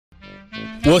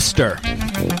Worcester.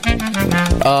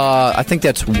 I think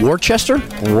that's Worcester.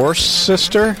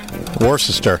 Worcester.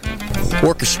 Worcester.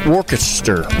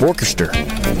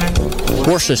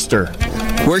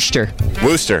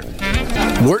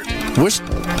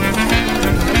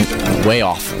 Way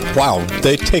off. Wow,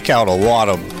 they take out a lot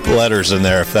of letters in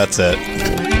there if that's it.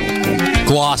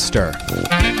 Gloucester.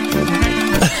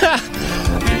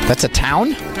 That's a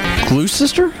town?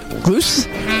 Gloucester? Gloucester?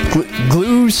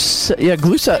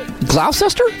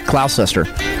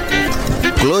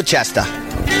 Gloucester.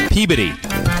 Peabody.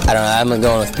 I don't know. I'm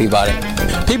going with Peabody.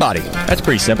 Peabody. That's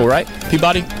pretty simple, right?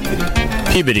 Peabody?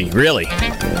 Peabody, really?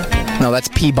 No, that's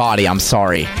Peabody. I'm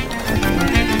sorry.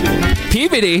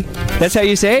 Peabody? That's how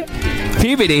you say it?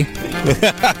 Peabody.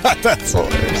 That's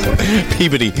hilarious.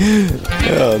 Peabody.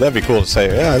 Oh, that'd be cool to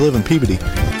say. Yeah, I live in Peabody.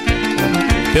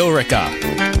 Billerica.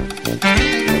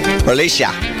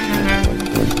 Alicia.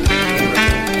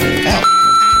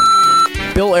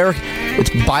 Bill Eric.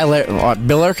 It's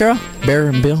Billerica?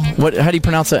 Bill? What? How do you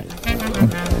pronounce that?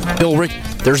 Bill Rick.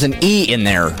 There's an E in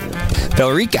there.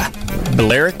 Billerica.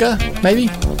 Billerica, maybe?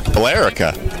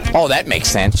 Billerica. Oh, that makes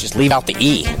sense. Just leave out the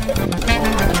E.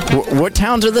 What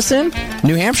towns are this in?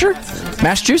 New Hampshire?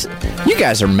 Massachusetts? You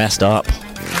guys are messed up.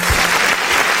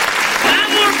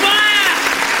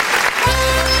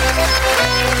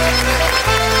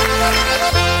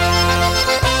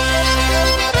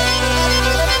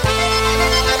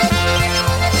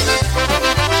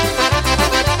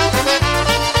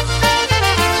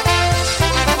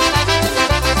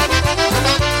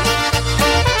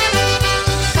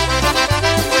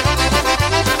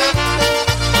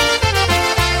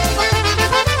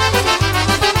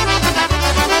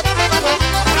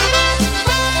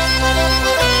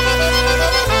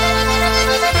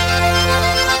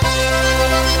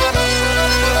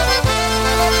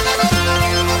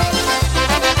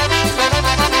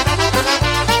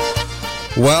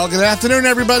 Well, good afternoon,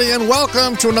 everybody, and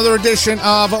welcome to another edition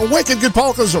of Wicked Good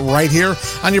Polkas right here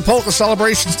on your polka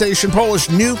celebration station,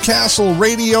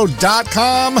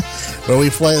 PolishNewcastleRadio.com, where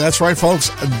we play, that's right, folks,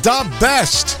 the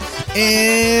best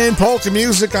in polka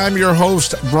music. I'm your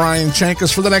host, Brian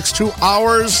Chankus, for the next 2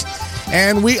 hours,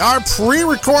 and we are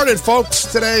pre-recorded, folks,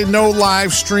 today. No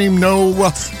live stream,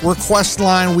 no request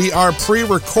line. We are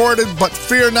pre-recorded, but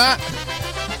fear not.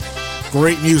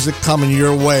 Great music coming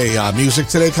your way. Music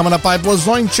today coming up by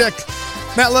Blazoinchik,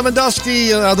 Matt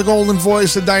Lewandowski, the Golden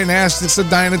Voice, the Dynastics, the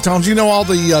Dynatones. You know, all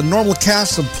the normal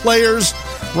cast of players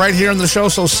right here on the show.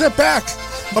 So sit back.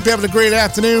 Hope you're having a great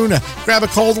afternoon. Grab a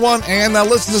cold one and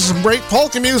listen to some great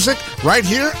polka music right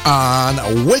here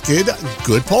on Wicked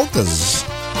Good Polkas.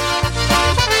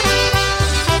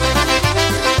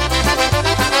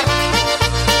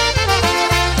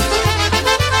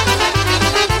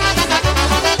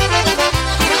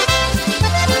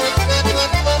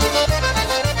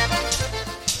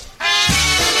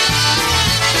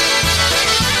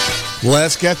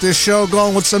 Let's get this show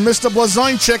going with some Mr.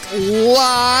 Blazoinchik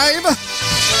live. Why'd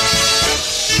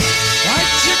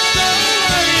you go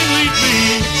away, leave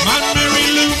me, my Mary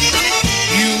Lou?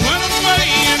 You went away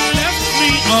and left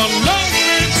me alone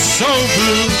and so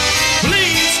blue.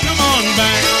 Please come on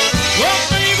back. Well,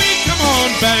 baby, come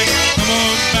on back. Come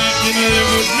on back and live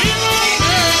with me, my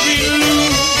Mary Lou.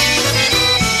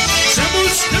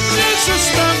 Zabójstwnie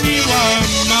zostawiła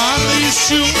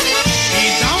Marysiu i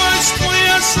dałaś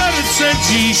moje serce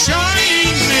dzisiaj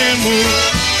innemu.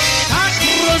 Tak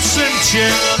proszę cię,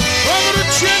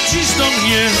 powróć dziś do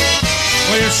mnie,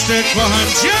 bo jeszcze kocham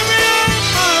ciebie,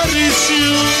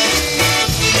 Marysiu.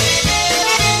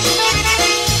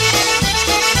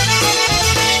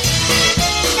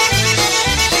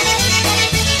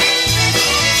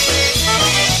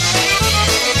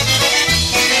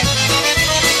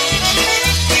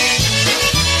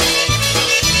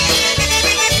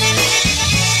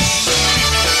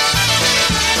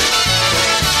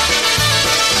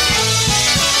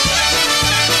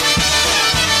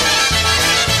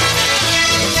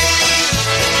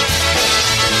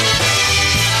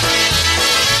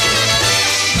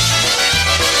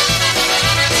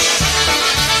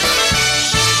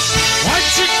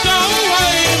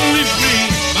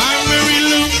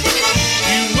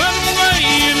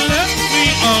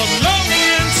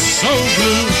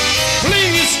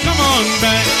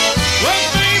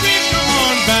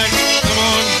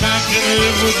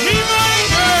 With me, my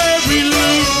Mary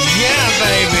Lou. Yeah,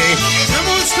 baby.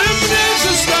 Zabójstwnie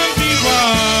zostawiła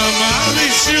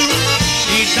Marysiu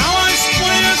i dałaś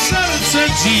moje serce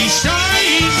dzisiaj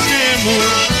innemu.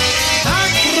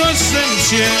 Tak proszę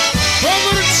cię,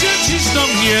 powróćcie dziś do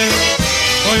mnie,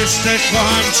 bo jeszcze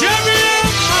kocham ciebie,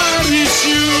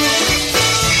 Marysiu.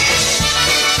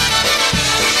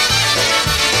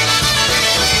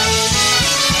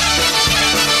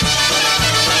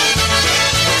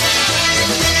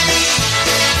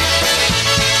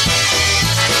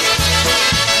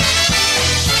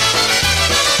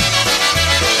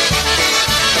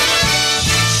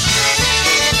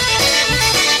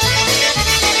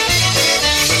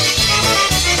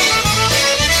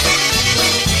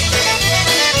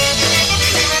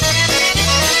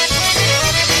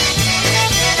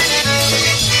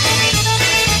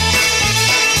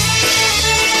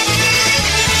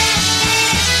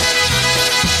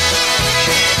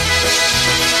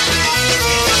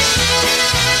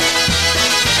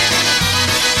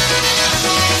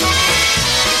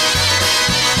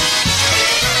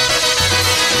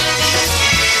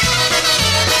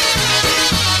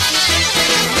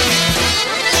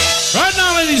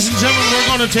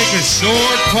 going to take a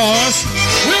short pause.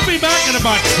 We'll be back in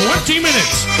about 20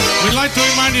 minutes. We'd like to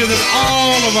remind you that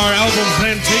all of our albums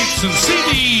and tapes and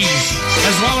CDs,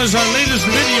 as well as our latest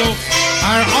video,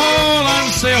 are all on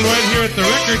sale right here at the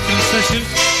record concession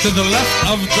to the left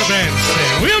of the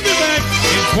bandstand. We'll be back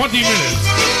in 20 minutes.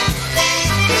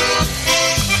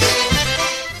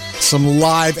 Some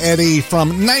live Eddie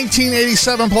from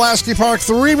 1987 Pulaski Park,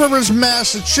 Three Rivers,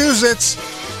 Massachusetts.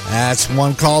 That's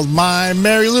one called My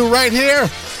Mary Lou right here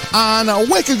on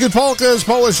Wicked Good Polkas,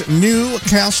 Polish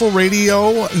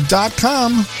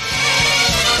NewcastleRadio.com.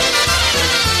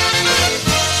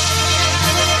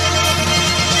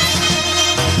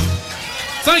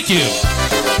 Thank you.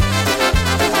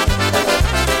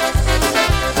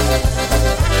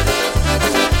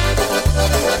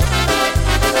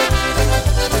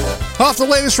 Off the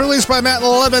latest release by Matt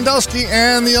Lewandowski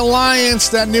and The Alliance.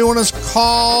 That new one is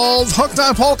called Hooked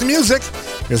on Polka Music.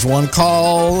 Here's one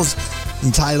called,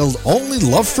 entitled Only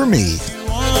Love for Me.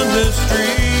 On the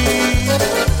street,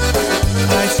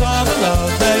 I saw the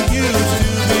love that used to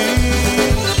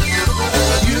be.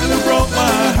 You broke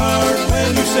my heart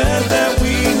when you said that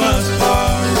we must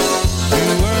part. You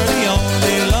were the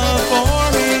only love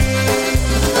for me.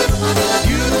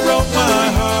 You broke my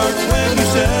heart when you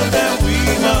said that we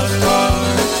must part.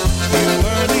 You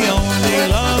were the only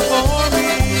love for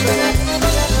me.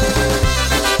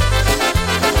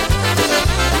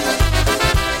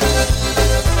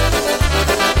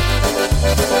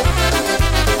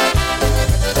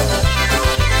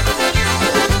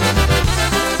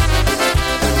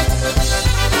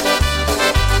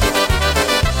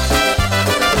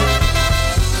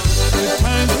 The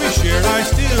times we shared I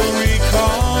still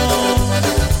recall.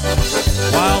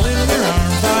 While in your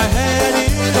arms I had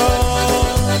it all.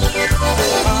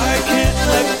 I can't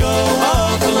let go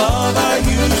of the love I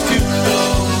used to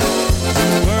know.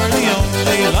 You were the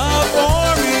only love for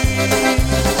me.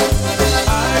 I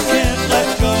can't let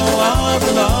go of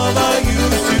the love I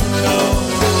used to know.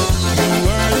 You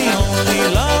were the only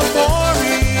love for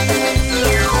me.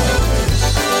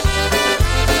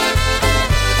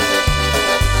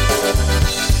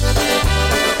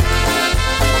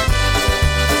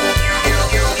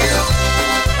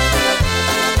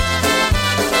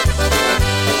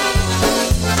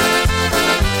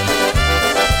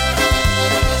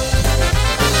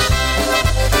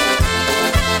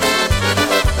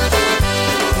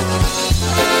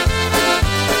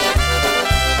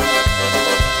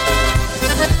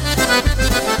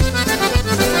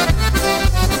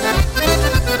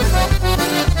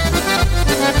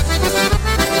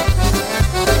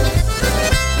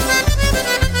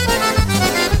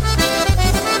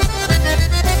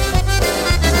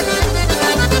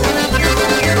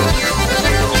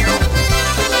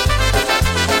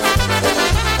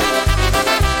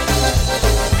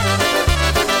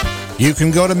 You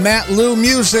can go to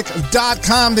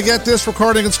mattlewmusic.com to get this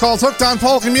recording. It's called Hooked on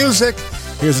Polka Music.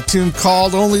 Here's a tune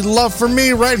called Only Love for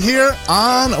Me right here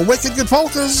on Wicked Good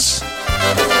Polkas.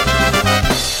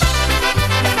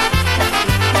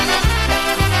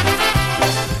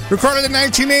 Recorded in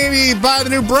 1980 by the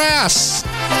New Brass.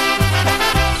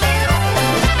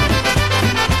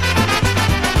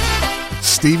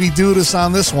 Stevie Dudas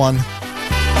on this one.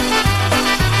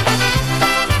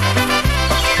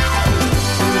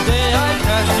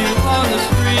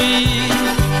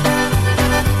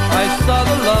 I saw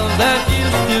the love that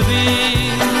used to be.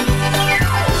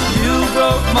 You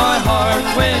broke my heart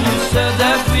when you said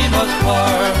that we must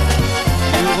part.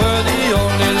 You were the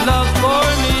only love for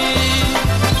me.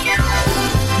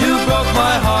 You broke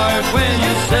my heart when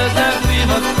you said that we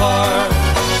must part.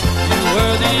 You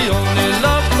were the only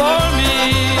love for me.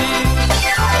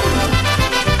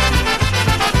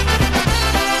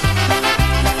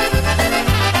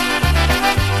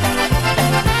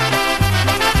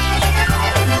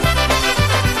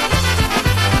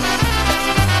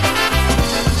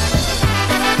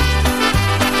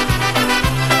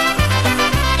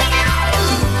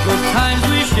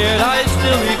 I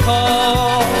still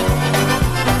recall.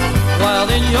 While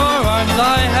in your arms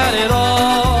I had it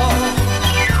all.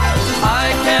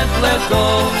 I can't let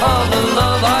go of the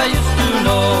love I used to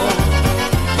know.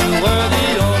 You were the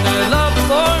only love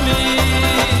for me.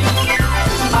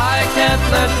 I can't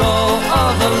let go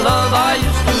of the love I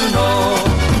used to know.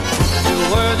 You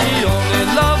were the only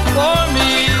love for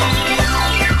me.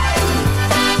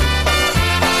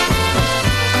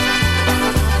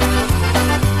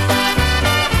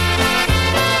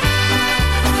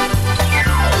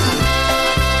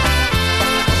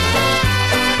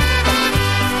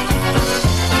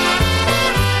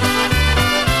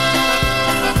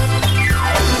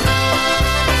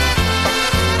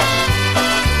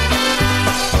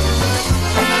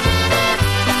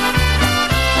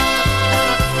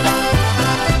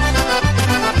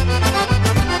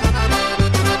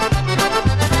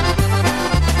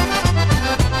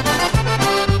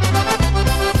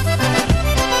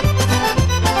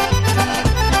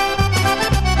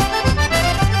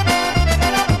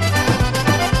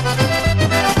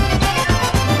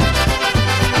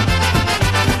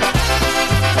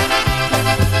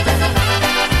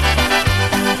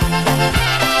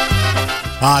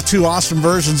 two awesome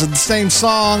versions of the same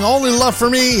song, Only Love for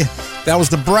Me. That was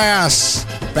the Brass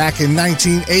back in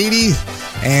 1980.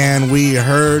 And we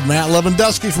heard Matt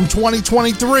Lewandowski from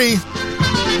 2023.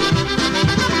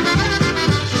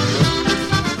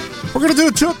 We're going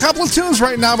to do a couple of tunes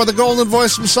right now by the golden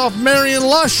voice himself, Marion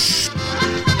Lush.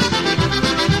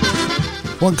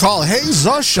 One called Hey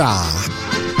Zosia.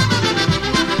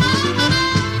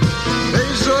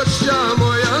 Hey Zosia,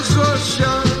 moja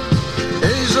Zosia.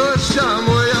 Hey Zosia,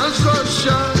 moja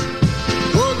Zosia.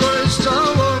 Kogoś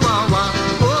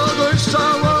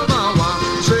całowała,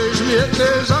 żeś mnie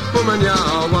nie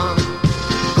zapomniała.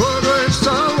 Kogoś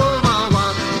całowała,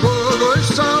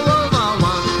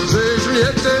 żeś mnie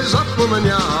nie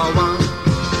zapomniała.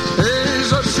 Hej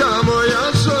Zosia,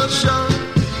 moja Zosia.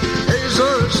 Hej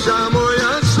Zosia,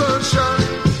 moja Zosia.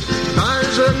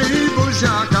 Dajże mi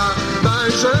buziaka,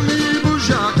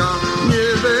 nie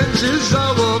będziesz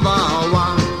żałowała.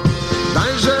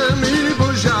 Dajże mi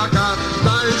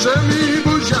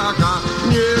buziaka,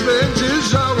 nie będziesz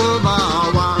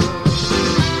żałowała.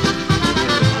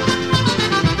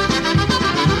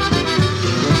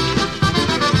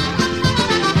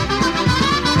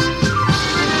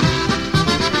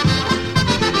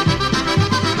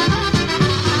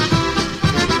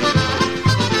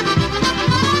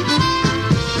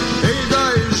 Ej,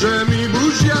 dajże mi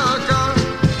buziaka,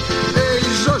 ej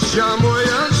Zosia,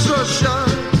 moja Zosia.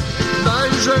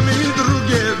 Dajże mi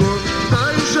drugiego,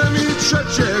 dajże mi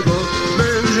trzeciego,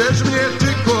 będziesz mnie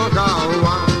ty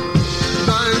kochała.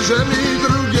 Dajże mi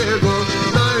drugiego,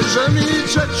 dajże mi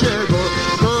trzeciego,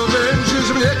 to będziesz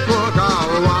mnie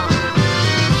kochała.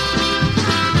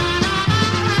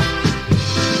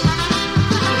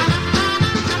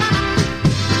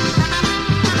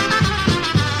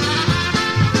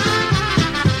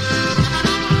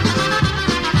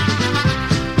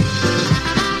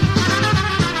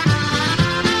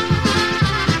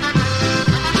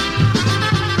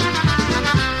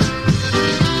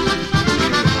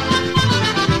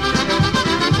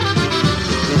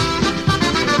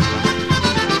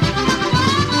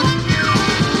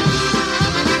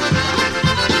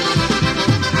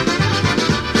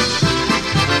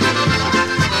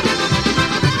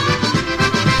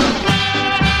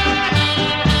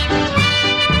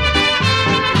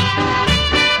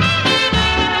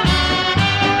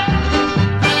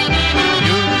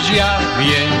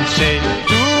 Więcej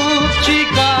tu w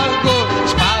Chicago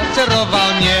spacerował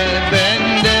nie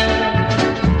będę.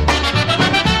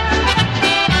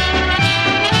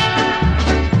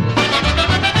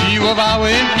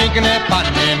 Miłowałem piękne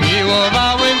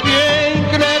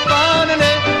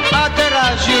panny, a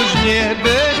teraz już nie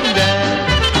będę.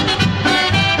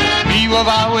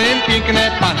 Miłowałem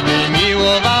piękne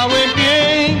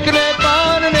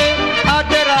panny, a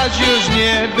teraz już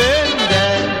nie będę.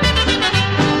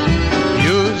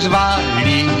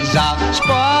 Waliza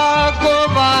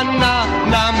spakowana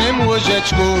na mym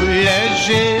łożeczku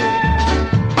leży.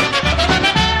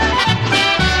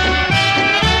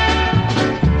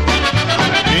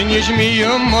 Wynieś mi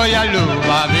ją moja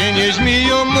luba, wynieś mi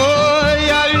ją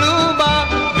moja luba,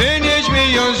 wynieś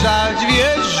mi ją za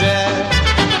zwierzę.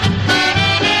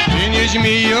 Wynieś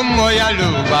mi ją moja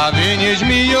luba, wynieś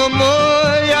mi ją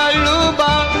moja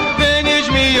luba, wynieś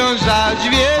mi ją za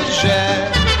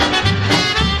zwierzę.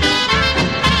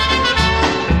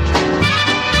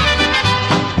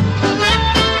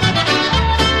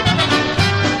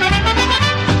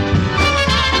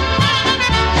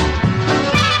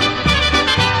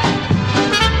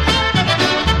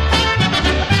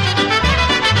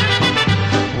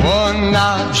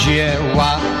 Ona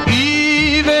wzięła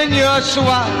i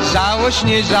wyniosła,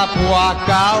 żałośnie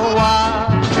zapłakała.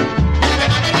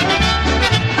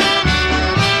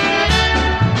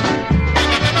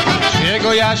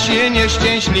 Czego ja się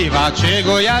nieszczęśliwa,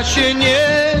 czego ja się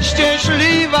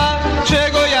nieszczęśliwa,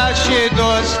 czego ja się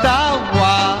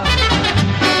dostała.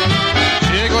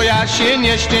 Czego ja się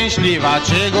nieszczęśliwa,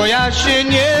 czego ja się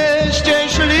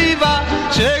nieszczęśliwa,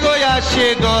 czego ja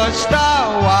się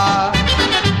dostała.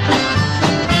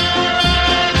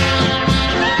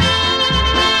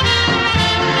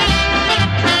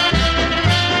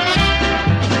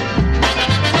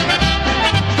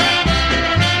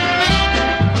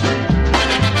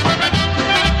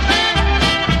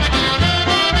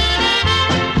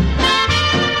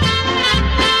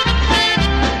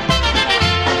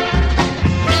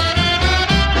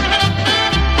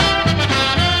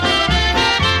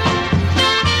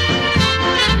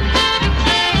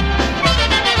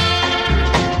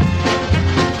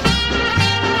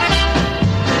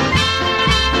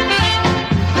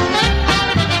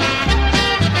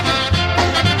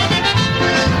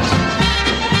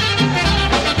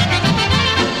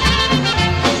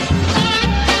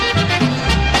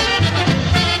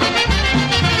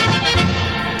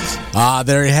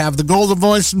 There you have the golden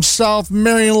voice himself,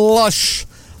 Marion Lush,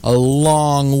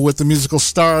 along with the musical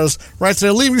stars right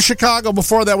there, leaving Chicago.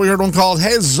 Before that, we heard one called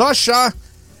Hey Zosha,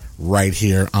 right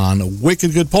here on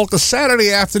Wicked Good Polka,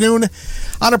 Saturday afternoon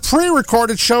on a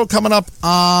pre-recorded show coming up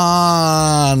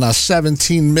on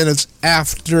 17 minutes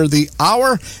after the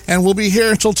hour. And we'll be here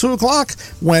until 2 o'clock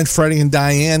when Freddie and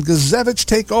Diane Gazevich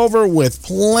take over with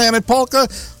Planet Polka.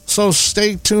 So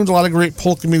stay tuned. A lot of great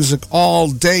polka music all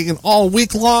day and all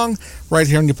week long right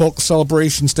here on your Polka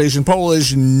Celebration Station,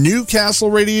 Polish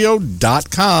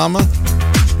NewcastleRadio.com.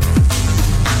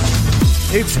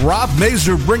 It's Rob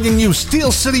Mazur bringing you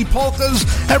Steel City Polkas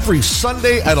every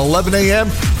Sunday at 11 a.m.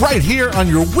 right here on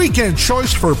your weekend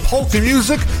choice for polka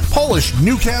music,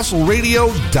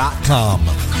 PolishNewcastleRadio.com.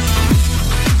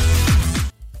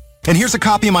 And here's a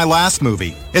copy of my last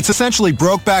movie. It's essentially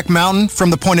Brokeback Mountain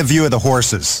from the point of view of the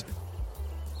horses.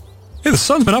 Hey, the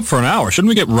sun's been up for an hour. Shouldn't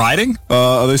we get riding?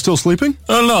 Are they still sleeping?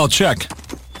 I don't know. I'll check.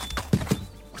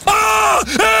 Ah!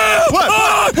 What?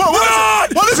 Ah!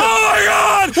 What? What is it? Oh, my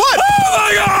God! What? Oh,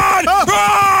 my God!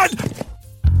 Run!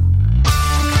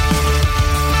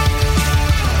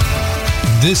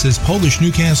 This is Polish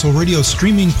Newcastle Radio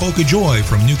streaming Polka Joy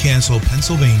from Newcastle,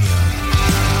 Pennsylvania.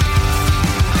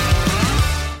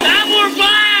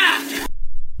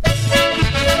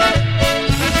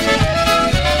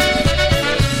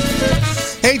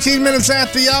 18 minutes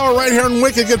at the hour right here in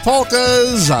Wicked Good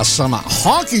Polkas. Some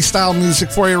honky-style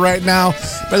music for you right now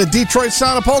by the Detroit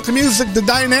Sound of Polka Music, the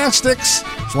Dynastics.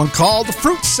 There's one called the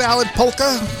Fruit Salad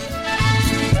Polka.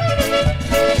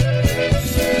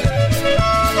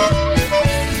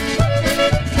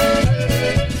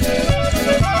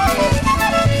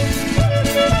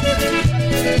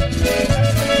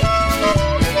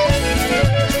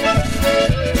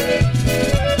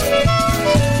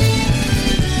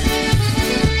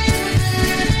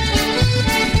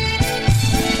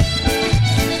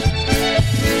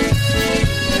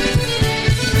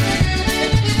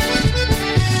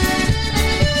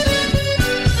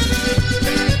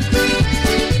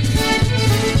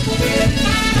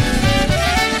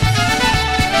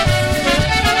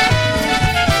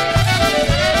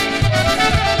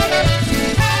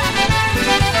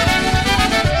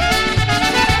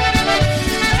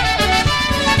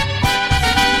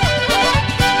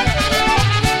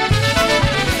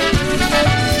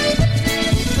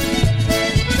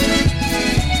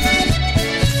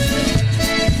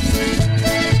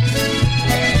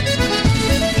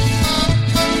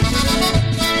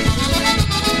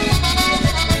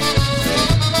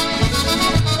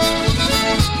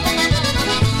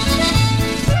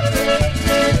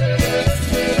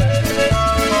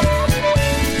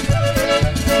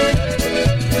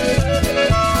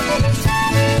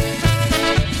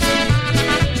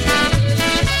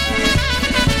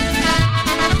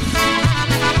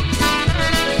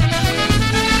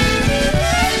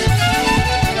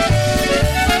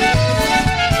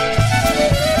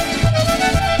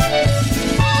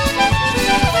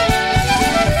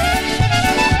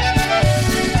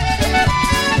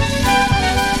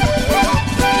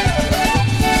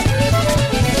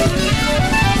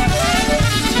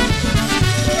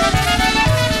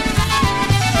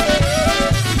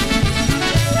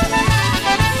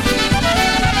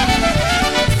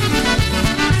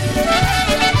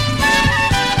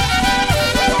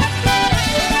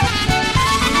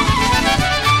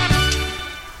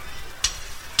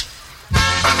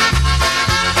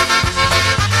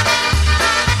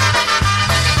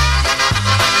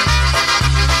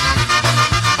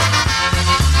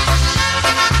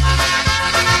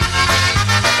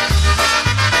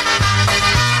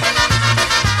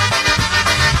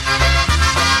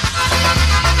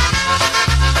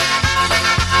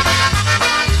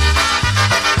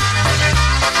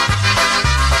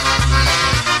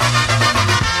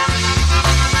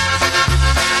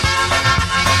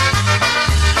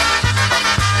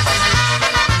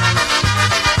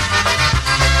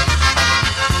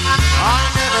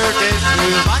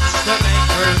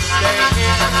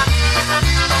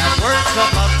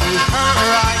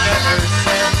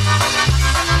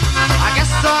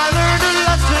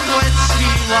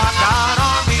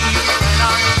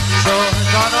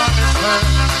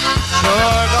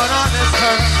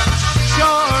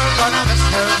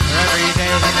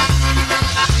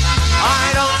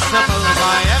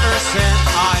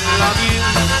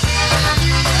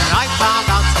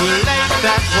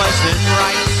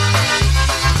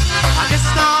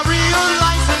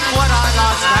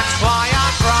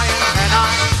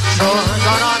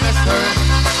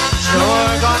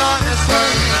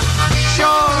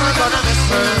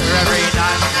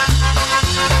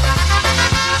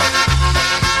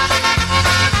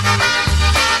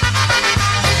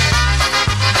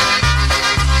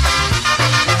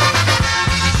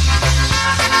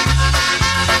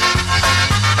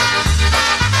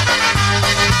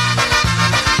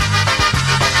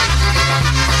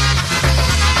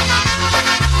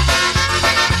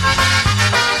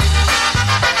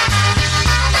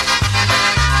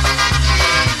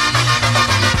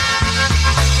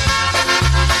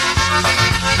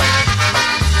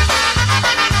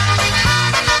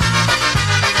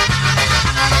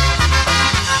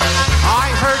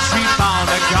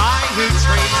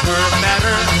 never met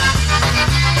her.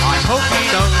 I hope he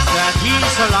knows that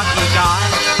he's a lucky guy.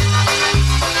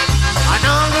 I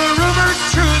know the rumor's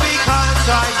true because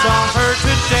I saw her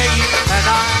today, and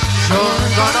I'm sure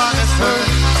gonna miss her.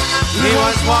 He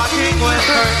was walking with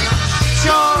her,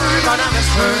 sure gonna miss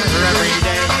her every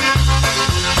day.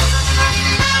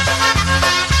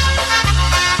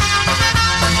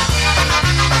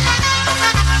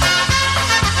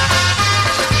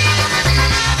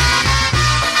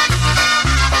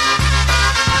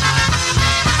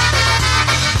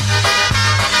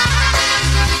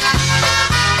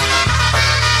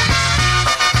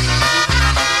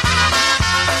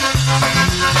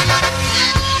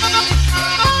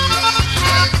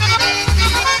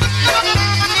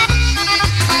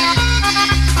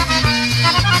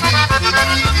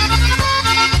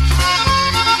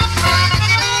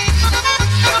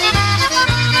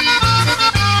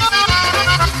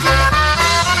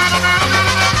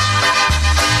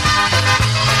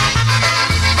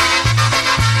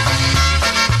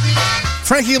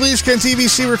 Frankie Leishkin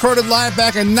TVC recorded live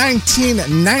back in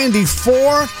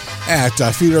 1994 at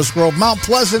Feeders Grove, Mount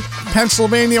Pleasant,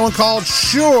 Pennsylvania, and called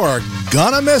Sure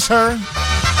Gonna Miss Her.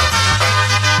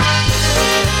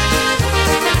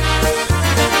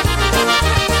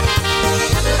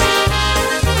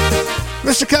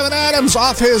 Mr. Kevin Adams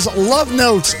off his Love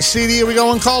Notes CD we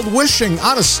go and called Wishing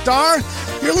on a Star.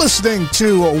 You're listening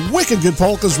to Wicked Good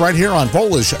Polkas right here on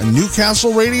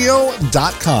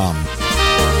PolishNewcastleRadio.com.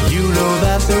 You know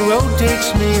that the road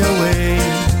takes me away,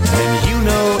 and you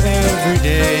know every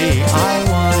day I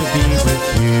want to be with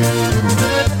you.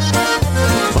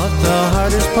 But the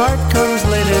hardest part comes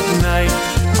late at night.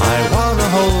 I want to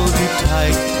hold you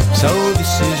tight, so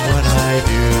this is what I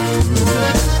do.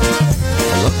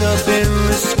 I look up in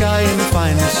the sky and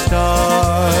find a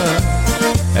star,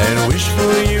 and wish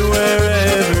for you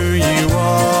wherever you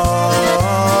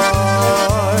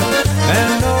are.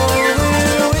 And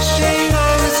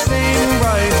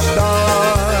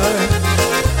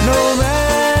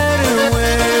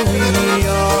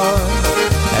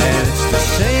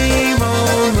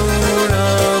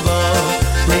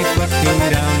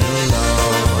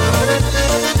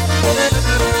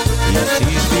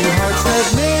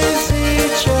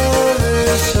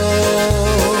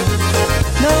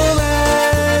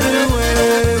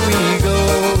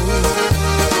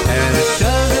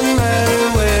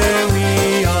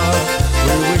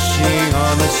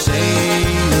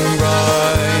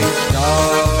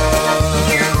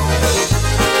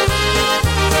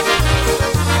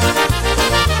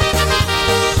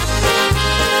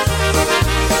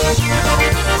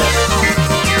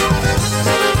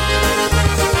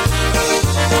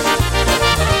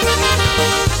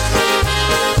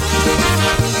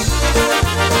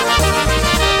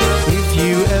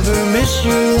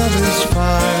your lover's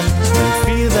fire and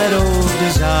feel that old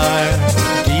desire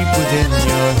deep within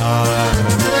your heart.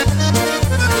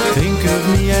 Think of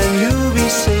me and you'll be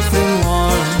safe and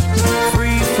warm,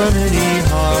 free from any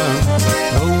harm,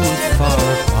 though far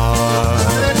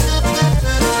apart.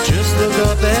 Just look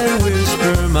up and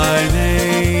whisper my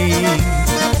name,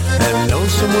 and know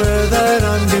somewhere that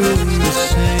I'm doing the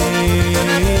same.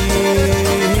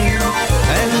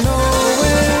 And know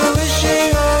we're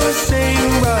wishing on the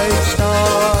same bright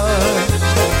star,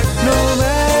 no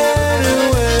matter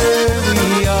where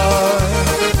we are.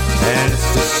 And it's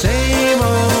the same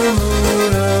old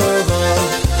moon above,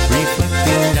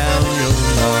 reflecting down your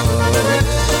love.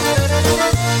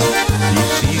 You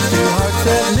see two hearts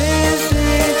that miss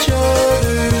each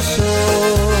other so,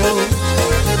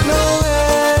 no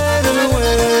matter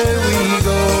where we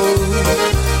go.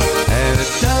 And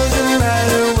it doesn't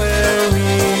matter where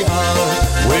we are,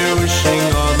 we're wishing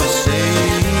on the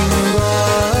same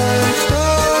bright star.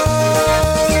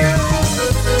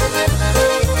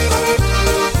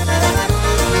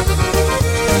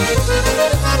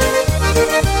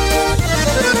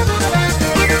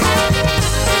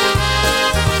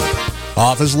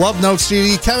 Off his Love Notes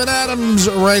CD, Kevin Adams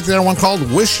right there, one called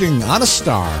Wishing on a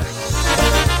Star.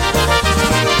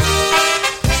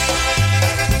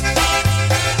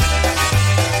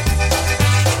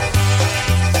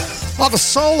 Off a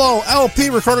solo LP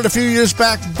recorded a few years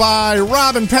back by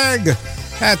Robin Pegg.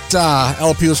 That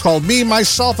LP was called Me,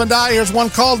 Myself, and I. Here's one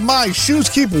called My Shoes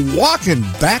Keep Walking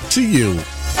Back to You.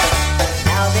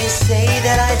 Now they say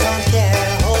that I don't care,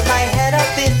 hold my head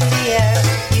up in the air.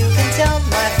 You can tell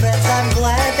my friends I'm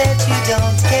glad that you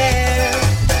don't care.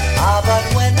 Ah, but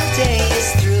when the day is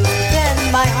through, then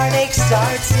my heartache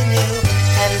starts anew,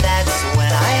 and that's when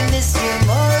I miss you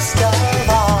most of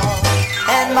all.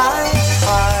 And my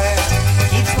heart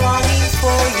keeps longing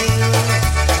for you,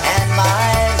 and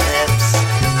my lips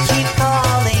keep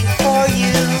calling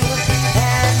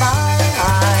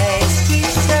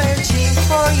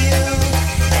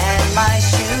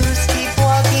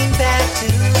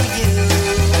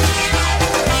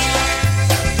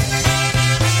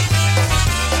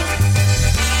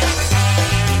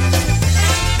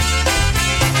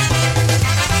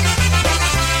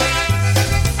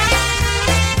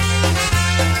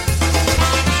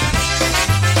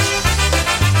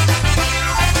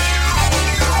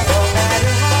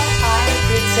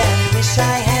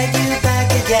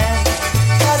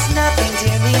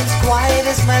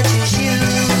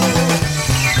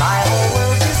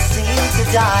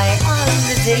die on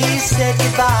the day you said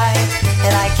goodbye,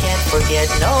 and I can't forget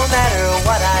no matter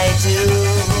what I do.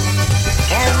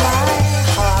 And my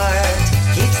heart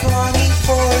keeps longing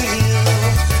for you,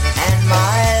 and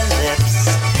my lips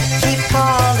keep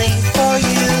calling for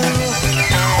you,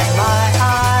 and my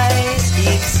eyes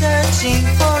keep searching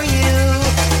for you,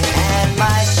 and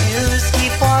my shoes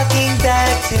keep walking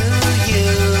back to you.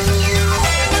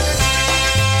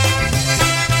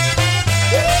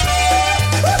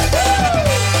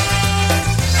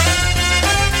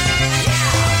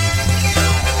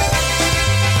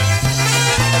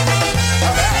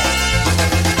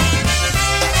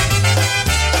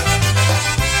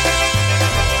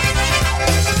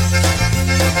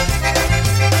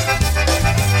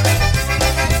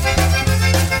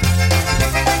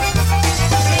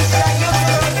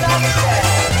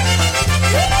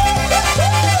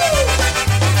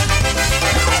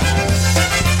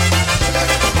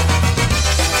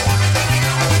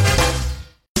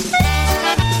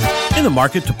 In the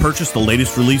market to purchase the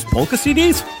latest released polka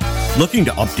CDs? Looking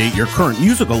to update your current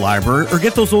musical library or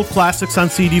get those old classics on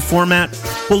CD format?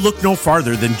 Well, look no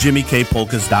farther than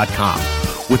JimmyKPolkas.com.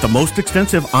 With the most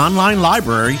extensive online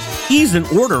library, ease in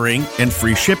ordering, and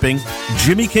free shipping,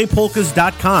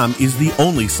 JimmyKPolkas.com is the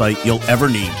only site you'll ever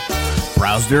need.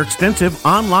 Browse their extensive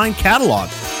online catalog.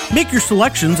 Make your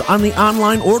selections on the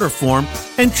online order form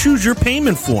and choose your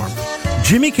payment form.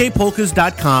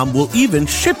 JimmyKPolkas.com will even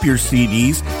ship your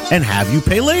CDs and have you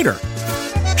pay later.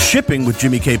 Shipping with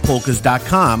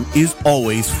JimmyKPolkas.com is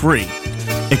always free.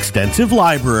 Extensive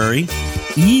library,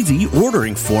 easy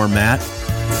ordering format,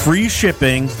 free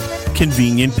shipping,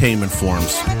 convenient payment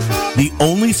forms. The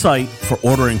only site for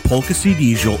ordering polka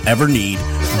CDs you'll ever need,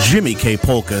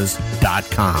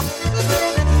 JimmyKPolkas.com.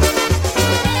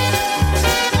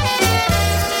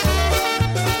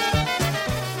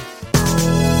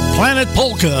 Planet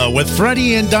Polka with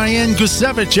Freddie and Diane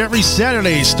Gusevich every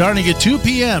Saturday starting at 2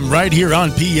 p.m. right here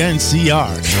on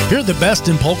PNCR. Hear the best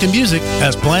in polka music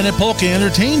as Planet Polka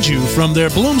entertains you from their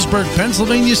Bloomsburg,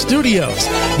 Pennsylvania studios.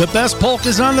 The best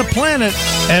polkas on the planet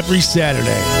every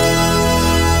Saturday.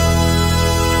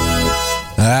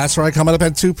 That's right. Coming up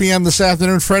at 2 p.m. this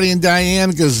afternoon, Freddie and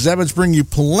Diane Gusevich bring you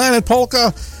Planet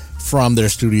Polka from their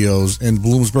studios in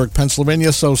Bloomsburg,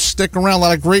 Pennsylvania. So stick around. A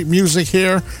lot of great music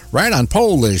here right on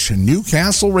Polish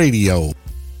Newcastle Radio.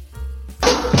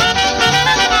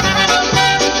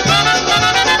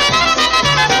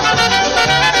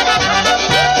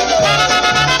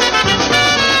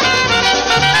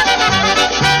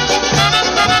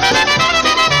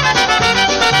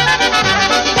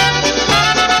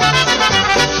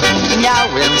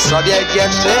 Miałem sobie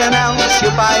dziewczynę,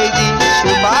 siupajdi,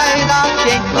 siupajda,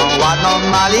 piękną, ładną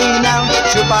malinę,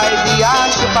 siupajdija,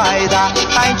 siupajda,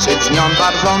 tańczyć z nią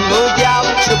bardzo lubiał,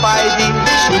 siupajdi,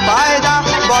 siupajda,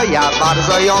 bo ja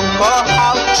bardzo ją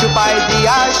kochał,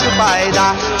 siupajdija,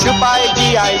 siupajda,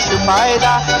 siupajdija,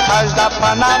 siupajda, każda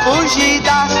pana buzi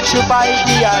da,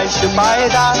 siupajdija,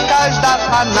 siupajda, każda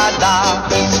pana da,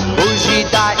 buzi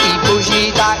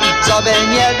da i co by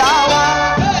nie dała.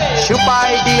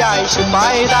 Siupaj-dijaj,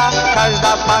 siupajda,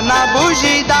 każda pana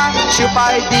buzi da.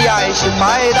 Siupaj-dijaj,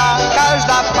 siupajda,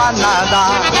 każda pana da.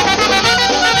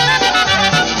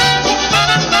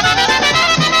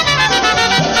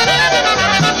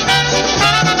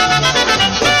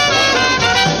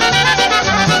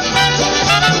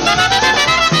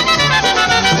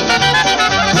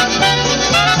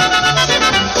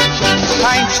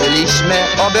 Tańczyliśmy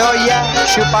oboje,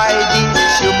 siupajdi,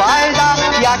 siupajda,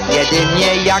 jak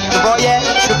jedynie jak dwoje,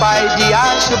 siupajdi,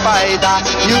 a siupajda.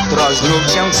 Jutro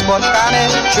znów się spotkamy,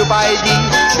 siupajdi,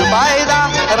 siupajda,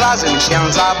 razem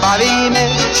się zabawimy,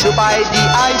 siupajdi,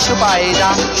 aj siupajda,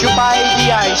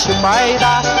 siupajdi, aj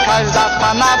siupajda, każda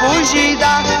pana buzi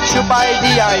da,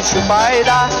 siupajdi, aj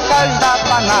siupajda, każda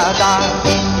pana da.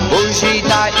 Buzi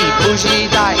da i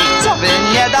co by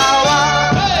nie dała.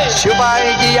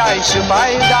 Siupaj-dijaj,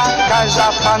 siupajda,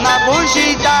 każda pana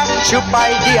buzi da.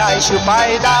 Siupaj-dijaj,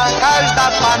 siupajda,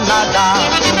 każda pana da.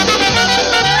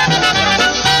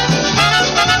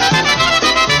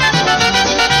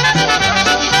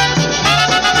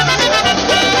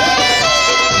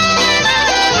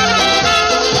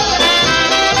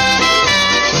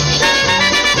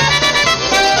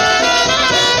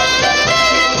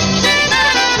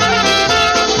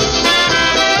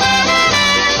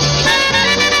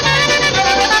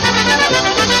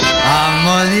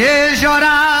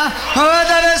 Jeziora, od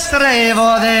bystrej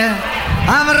wody,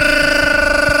 a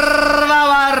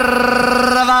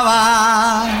rwała,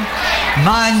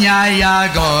 mania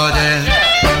jagody.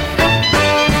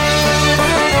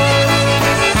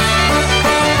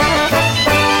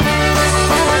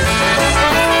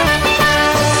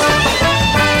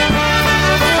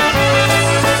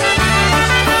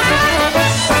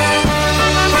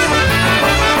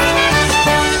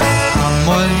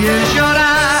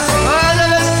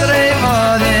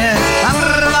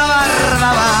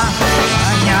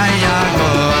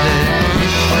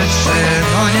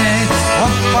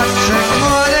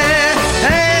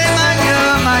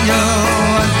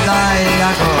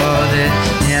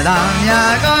 dam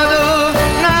jagodów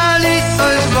na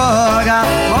litość Boga,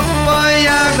 bo po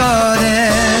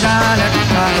jagody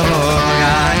daleka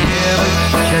droga. Nie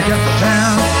bój się dziewczę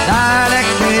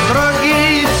dalekiej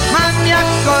drogi, mam jak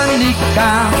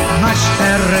konika na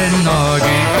 4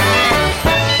 nogi.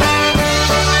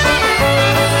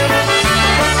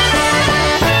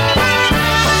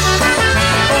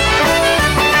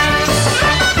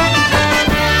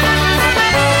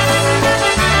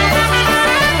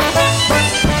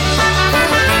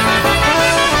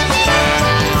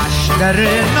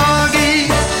 Cztery nogi,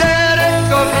 4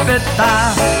 kopyta,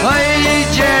 oj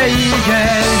idzie,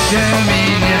 się mi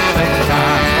nie pyta.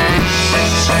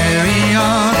 Trzymał ją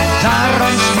za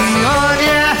rączki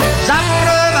obie,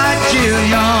 zaprowadził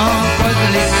ją pod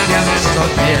lipkiem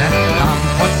sobie. Tam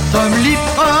pod tą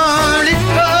lipką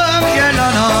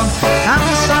zieloną, tam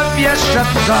sobie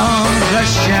szepczą, że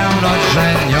się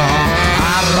żenią.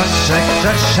 A roczek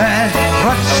przeszedł,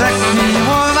 roczek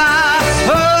miłowa,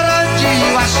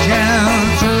 urodziła się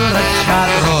córeczka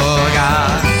droga.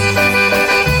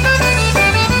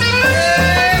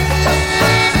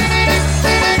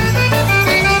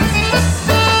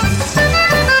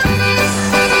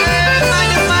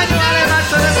 Maniu, ale masz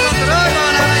to ze swą drogą,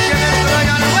 ale się bez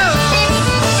droga,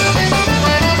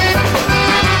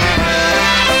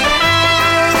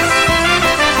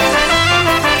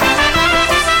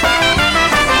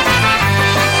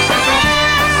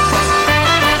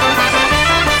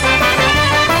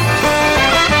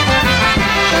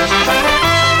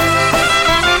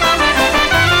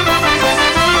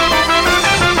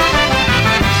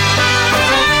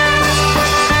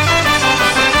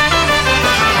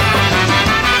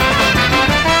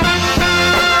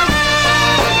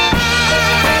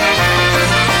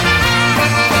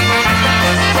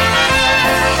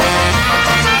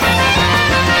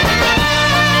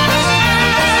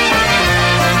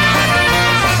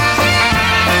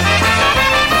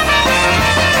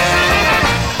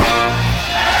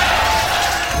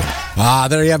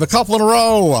 There you have a couple in a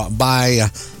row by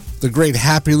the great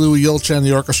Happy Louie Yulcha and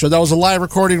the orchestra. That was a live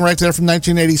recording right there from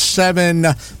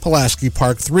 1987, Pulaski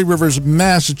Park, Three Rivers,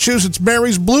 Massachusetts.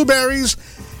 Mary's Blueberries.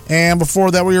 And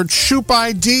before that, we heard Shoop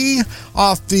ID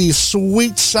off the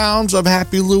Sweet Sounds of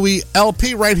Happy Louie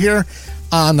LP right here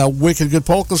on Wicked Good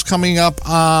Polkas, coming up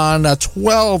on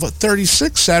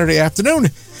 12:36 Saturday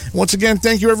afternoon. Once again,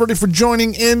 thank you everybody for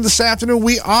joining in this afternoon.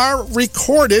 We are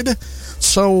recorded,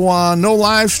 so no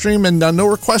live stream and no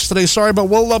requests today. Sorry, but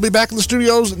we'll be back in the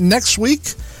studios next week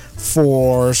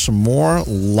for some more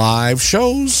live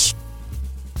shows.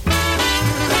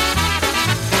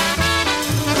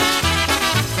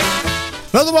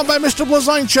 Another one by Mr.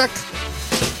 Blazańczyk.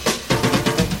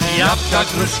 Jabłka,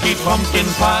 gruszki, pumpkin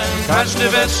pie, każdy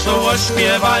wesoło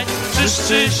śpiewaj,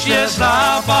 wszyscy się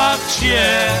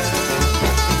zabawcie.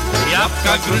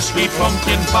 Jabłka, gruszki,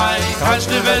 pumpkin pie,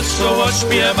 każdy wesoło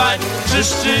śpiewaj,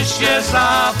 wszyscy się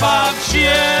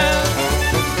zabawcie.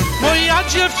 Moja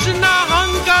dziewczyna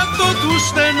Hanka to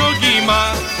tłuste nogi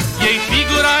ma, jej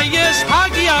figura jest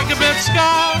tak jak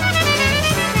beczka.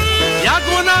 Jak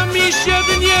ona mi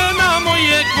siednie na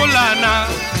moje kolana,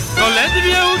 to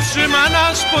ledwie utrzyma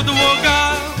nas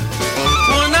podłoga.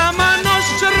 Ona ma nos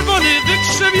czerwony,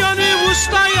 wykrzywiony,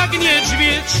 usta jak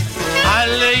niedźwiedź,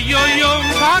 ale ją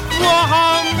tak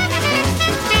kocham.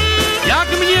 Jak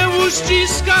mnie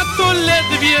uściska, to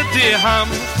ledwie dycham,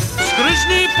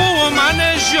 skryżny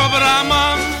połamane ziobra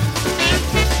mam.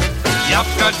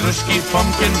 Jabłka, gruszki,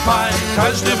 pumpkin pie,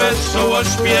 każdy wesoło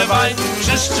śpiewaj,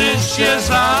 wszyscy się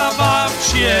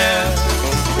zabawcie.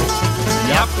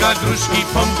 Jabłka, gruszki,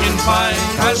 pumpkin pie,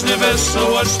 każdy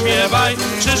wesoło śpiewaj,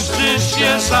 wszyscy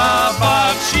się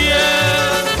zabawcie.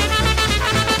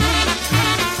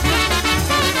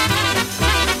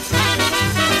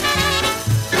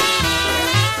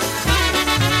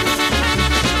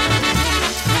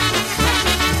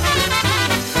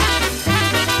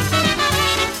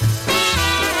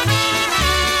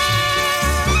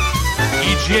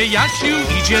 Idzie Jasiu,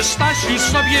 idzie Stasiu,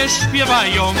 sobie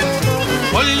śpiewają,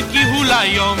 Polki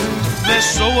hulają,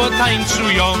 wesoło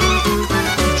tańcują.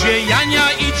 Idzie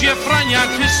Jania, idzie Frania,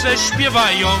 kysę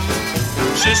śpiewają,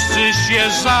 wszyscy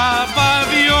się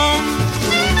zabawią.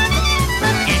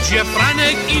 Idzie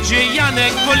Franek, idzie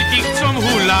Janek, Polki chcą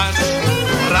hulać,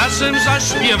 razem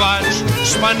zaśpiewać,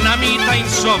 z panami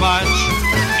tańcować.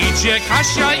 Idzie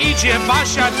Kasia, idzie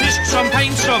Basia, też chcą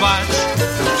tańcować,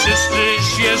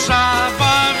 wszyscy się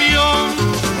zabawią.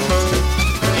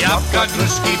 Jabłka,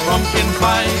 gruszki, pumpkin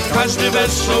pie, każdy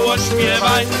wesoło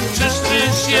śpiewaj,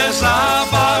 wszyscy się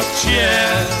zabawcie.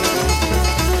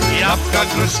 jabłka,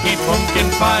 gruszki, pumpkin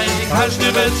pie,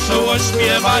 każdy wesoło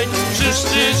śpiewaj,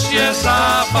 wszyscy się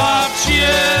zabawcie.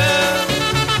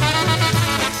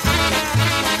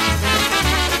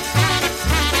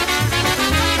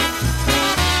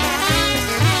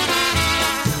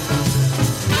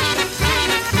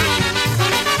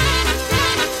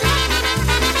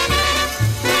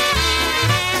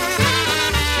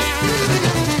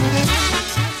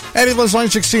 Eddie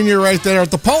Leslinchik Sr. right there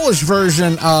at the Polish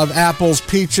version of Apples,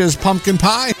 Peaches, Pumpkin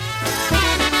Pie.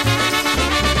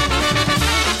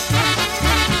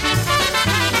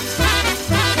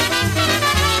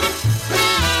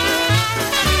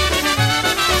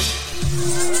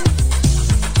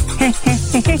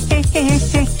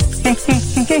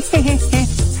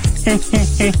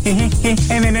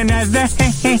 And then another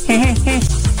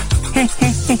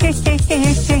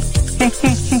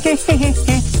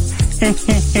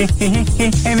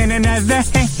and then another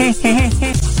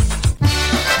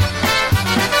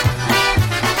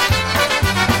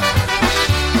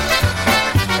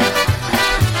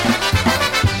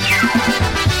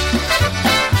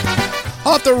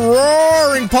Off the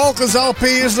roaring Polkas LP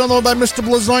is known by Mr.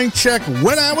 Blazonczyk,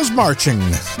 When I Was Marching.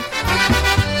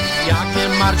 Jakie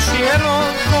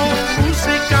marszierowo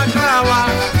muzyka grała,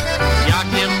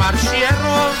 jakie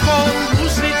marszierowo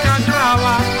muzyka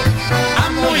grała, a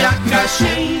moja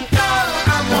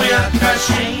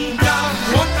Kasieńka w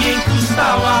okienku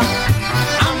stała,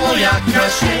 a moja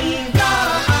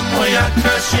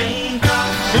Kasieńka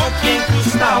w okienku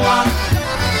stała.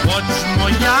 Chodź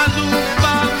moja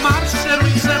luba,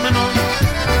 maszeruj ze mną,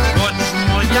 chodź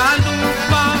moja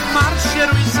luba,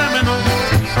 maszeruj ze mną.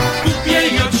 Kupię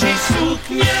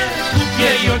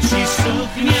ci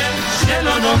suknię,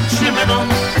 zieloną ciemną.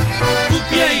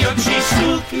 Kupię ci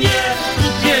suknię,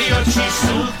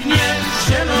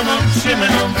 zieloną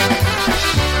ciemną.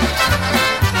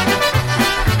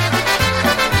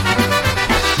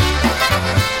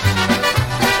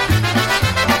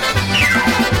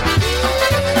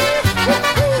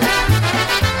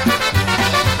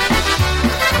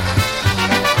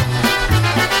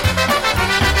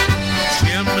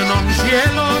 Ciemną,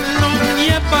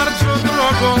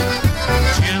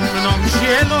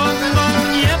 zieloną,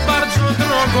 nie bardzo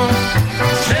drogą,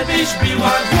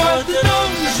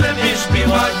 żebyś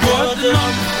była głodną,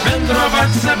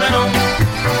 wędrować ze mną.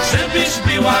 Żebyś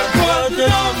była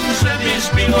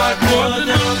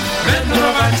głodną,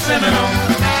 wędrować ze mną.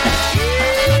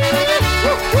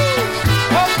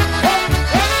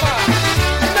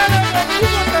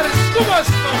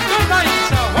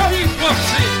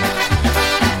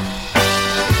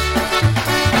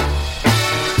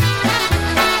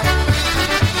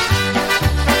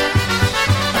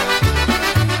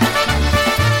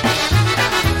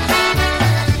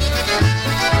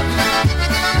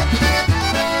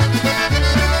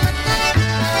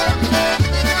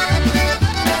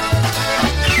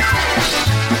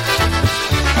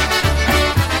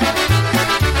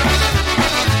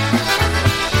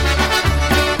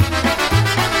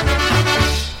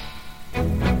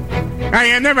 I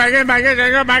am the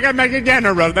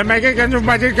general, the mineral,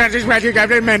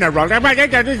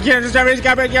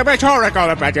 the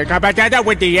rhetorical,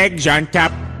 with the eggs on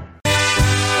top.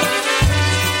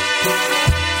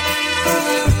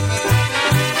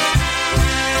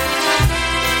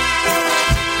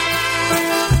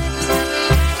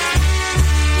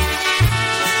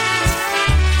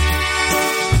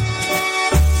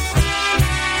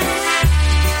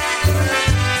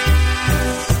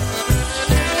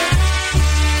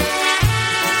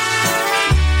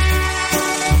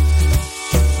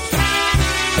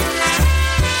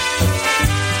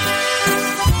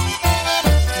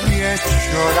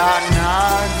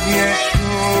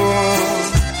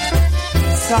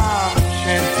 Sam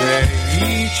siedzę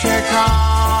i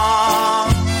czekam,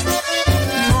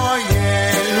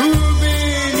 moje luby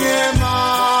nie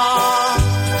ma,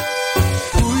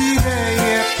 pójdę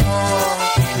je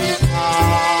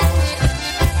poszukam.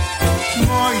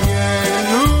 Moje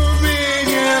luby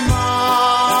nie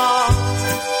ma,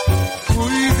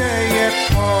 pójdę je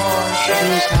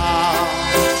poszukam.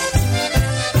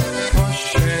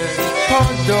 Poszedł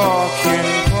pod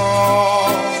okienko,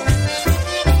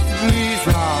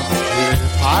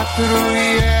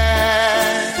 patruje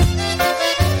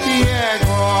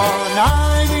jego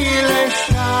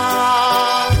najmilsza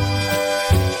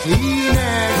i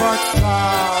go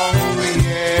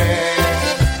całuje.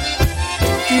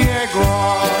 Jego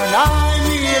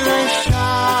najmilsza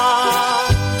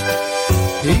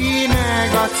i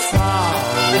go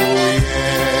całuje.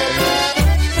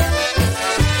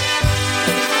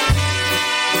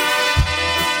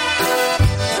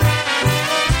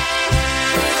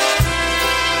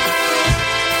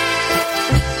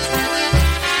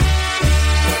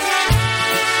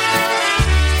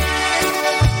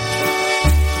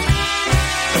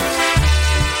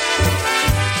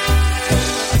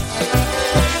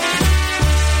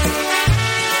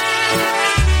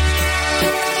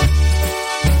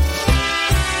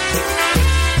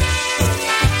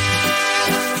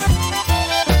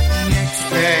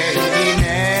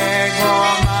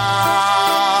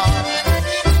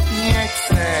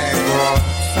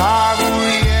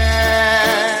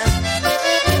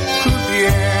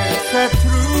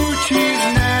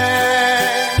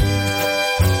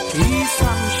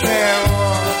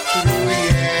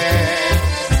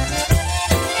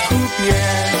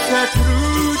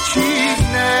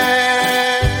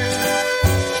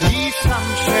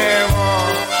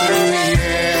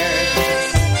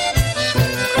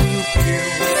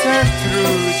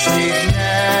 jeśli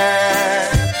nie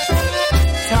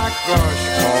tak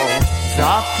gorzko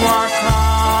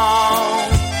zapłakał.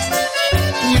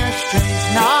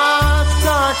 Nieszczęśna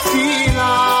ta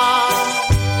chwila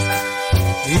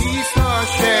i co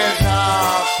się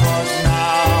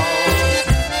zapoznał.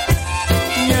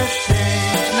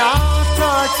 Nieszczęśna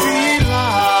ta chwila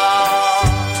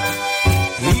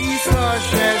i co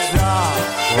się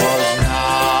zapoznał.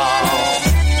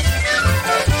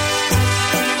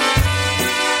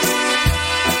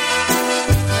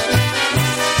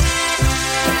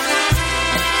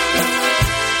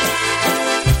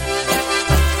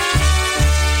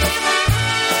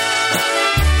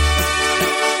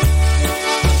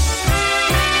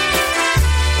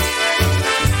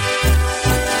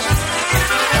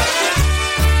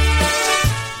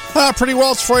 Pretty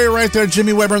Waltz for you right there.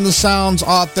 Jimmy Weber and the Sounds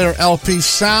off their LP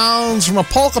Sounds from a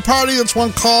polka party. That's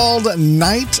one called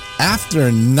Night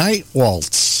After Night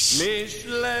Waltz.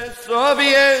 Myślę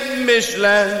sobie,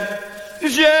 myślę,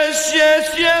 że się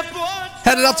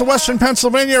Headed up to Western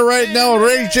Pennsylvania right now,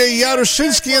 Ray J.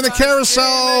 Jaroszynski and the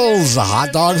Carousels,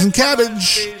 Hot Dogs and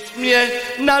Cabbage. Mnie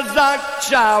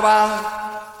zachciała.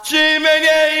 Czy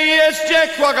mnie jeszcze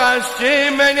kochasz,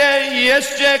 czy mnie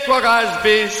jeszcze kochasz,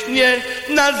 byś mnie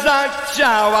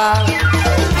zachciała.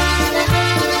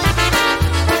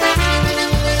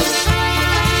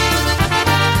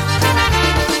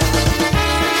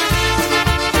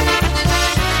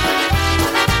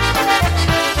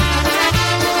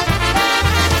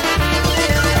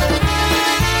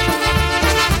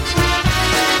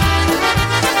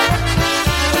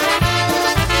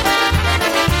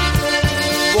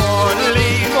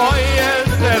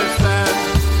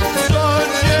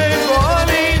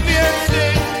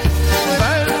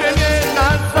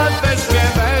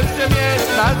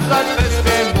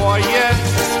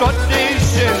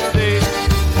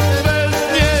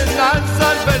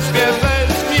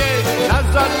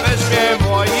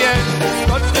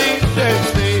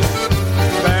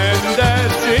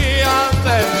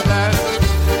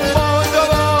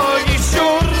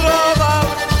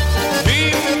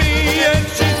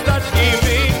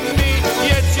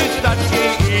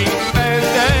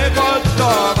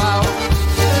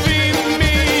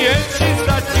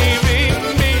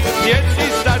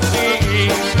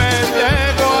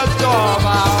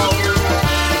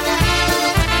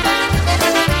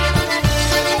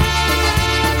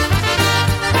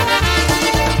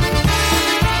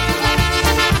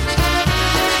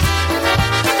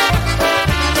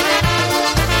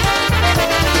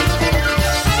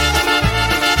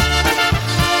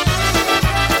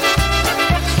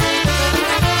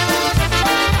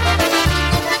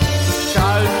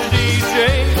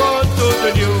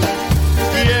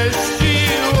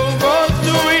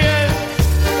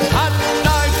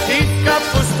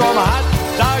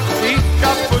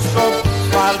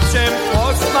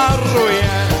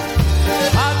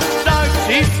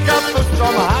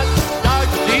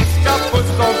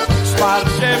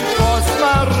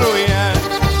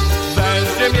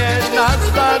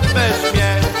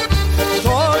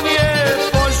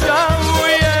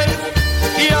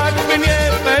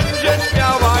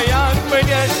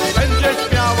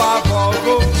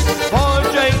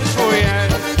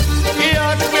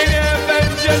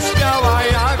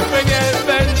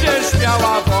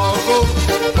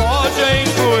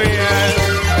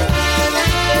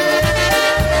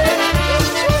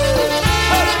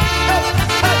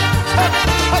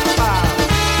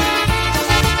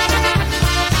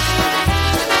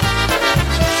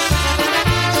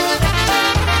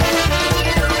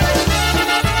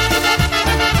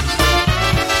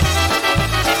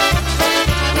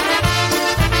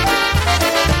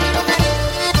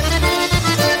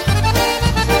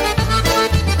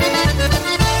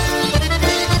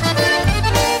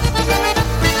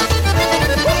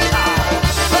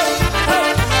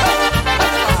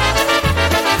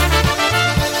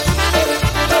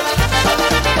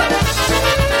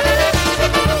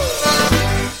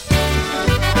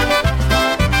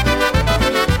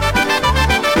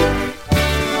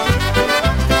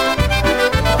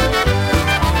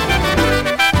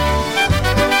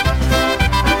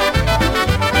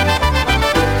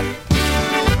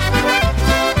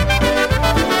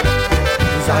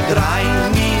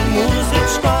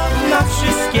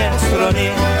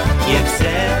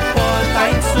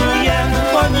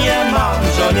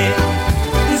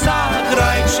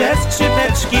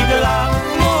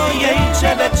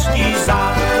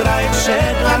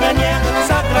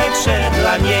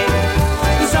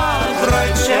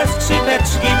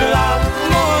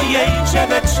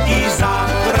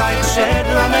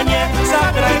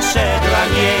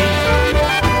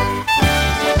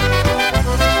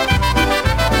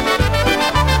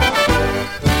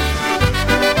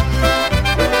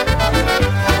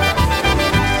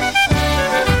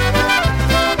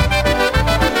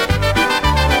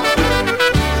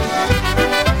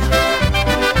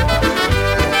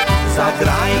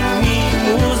 Zagraj mi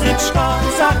muzyczko,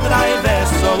 zagraj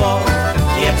wesoło.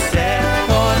 Nie chcę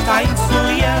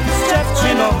potańcuję z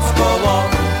dziewczyną z koło.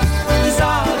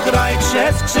 Zagraj trzy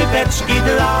skrzypeczki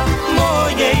dla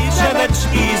mojej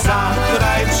dzieweczki.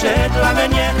 Zagraj trzy dla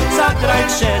mnie, zagraj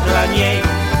trzy dla niej.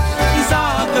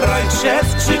 Zagraj trzy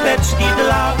skrzypeczki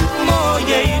dla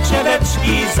mojej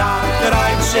dzieweczki.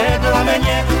 Zagraj trzy dla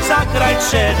mnie, zagraj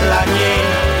trzy dla niej.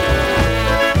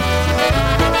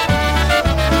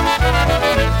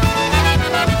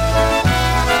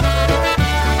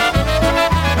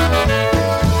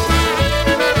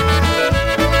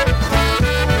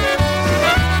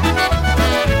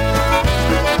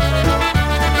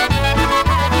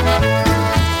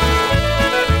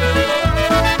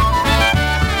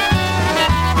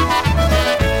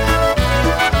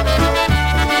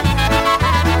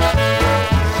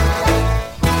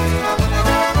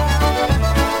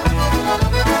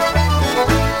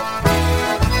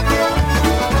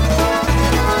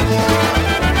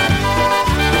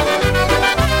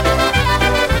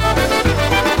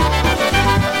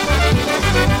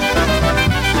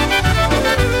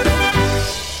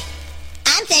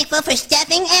 For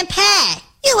stuffing and pie.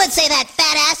 You would say that,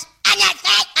 fat ass. I'm not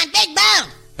fat, I'm big bone.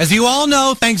 As you all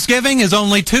know, Thanksgiving is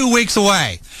only 2 weeks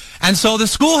away. And so the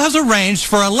school has arranged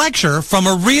for a lecture from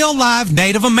a real live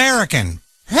Native American.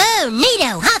 Oh,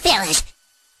 neato, huh, fellas?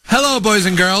 Hello, boys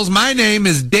and girls. My name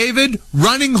is David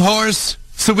Running Horse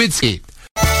Sawitsky.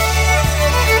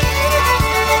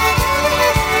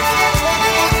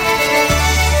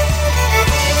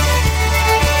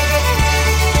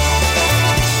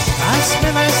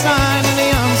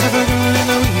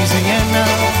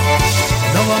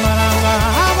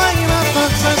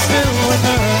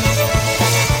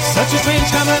 Such a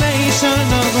strange combination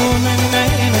of a woman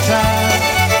and a child.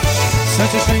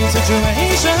 Such a strange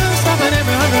situation, stopping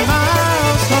every 100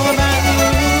 miles from Baton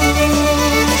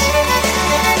Rouge.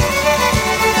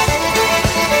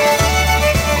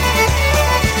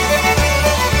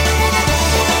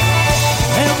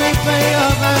 Every play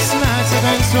of last night's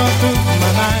events roll through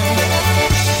my mind,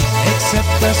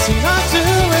 except a scene or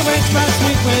two in which my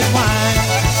sweet with wine.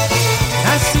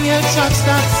 I see a truck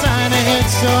stop sign ahead,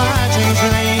 so I change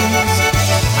lanes.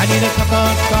 I need a cup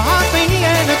of coffee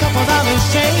and a couple dollars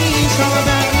change from a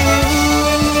Baton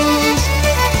Rouge.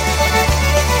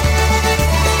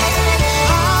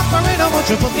 Operator, won't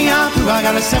you put me out through? I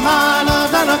gotta send my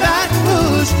love down to Baton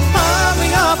Rouge.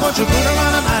 Hurry up, won't you put her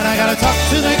on the line? I gotta talk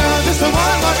to the girl just one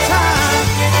more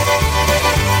time.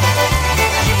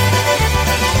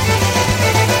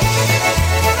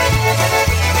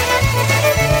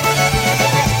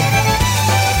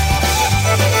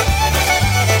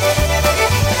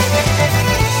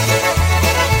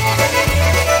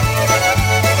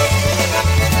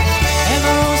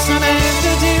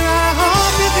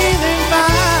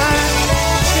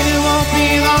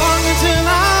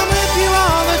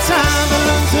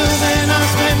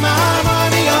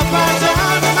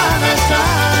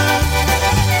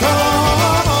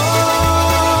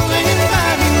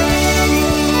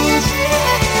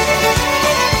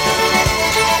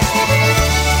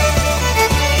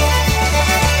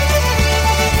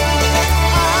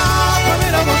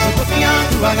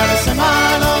 I gotta send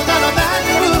my love down to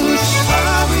Baton Rouge.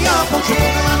 Hurry up, won't you put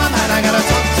her on my mind? I gotta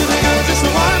talk to the girl just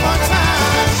one more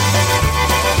time.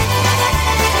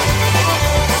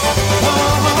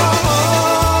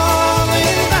 Oh,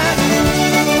 in Baton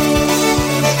Rouge,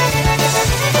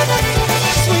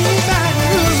 sweet Baton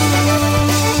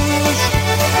Rouge,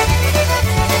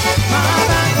 my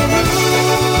Baton Rouge.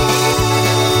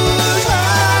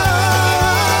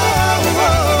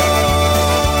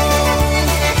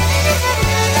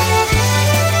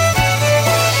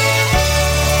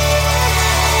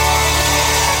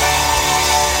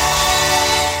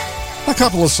 A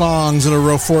couple of songs in a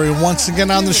row for you once again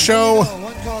on the show.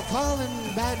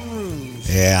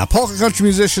 Yeah, Polka Country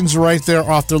Musicians right there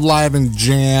off their Live and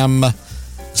Jam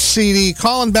CD.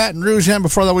 Calling Baton Rouge, and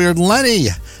before that we heard Lenny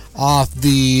off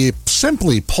the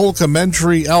Simply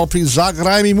Polkamentary LP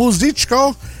Zagraj mi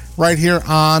Muzyczko right here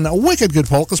on Wicked Good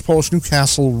Polkas,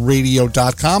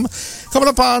 postnewcastleradio.com. Coming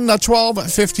up on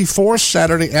 12:54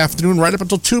 Saturday afternoon, right up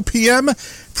until 2 p.m.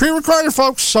 Pre-recorded,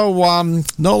 folks, so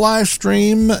no live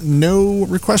stream, no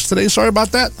request today. Sorry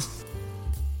about that.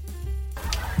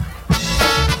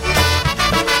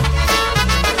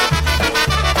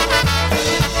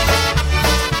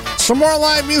 Some more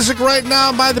live music right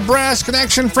now by the Brass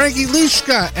Connection, Frankie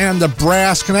Lishka and the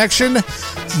Brass Connection.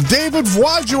 David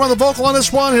Waju on the vocal on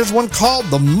this one. Here's one called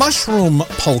The Mushroom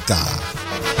Polka.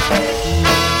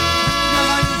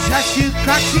 Zasiu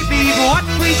kraci piwo,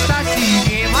 twista si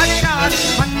nie ma czas.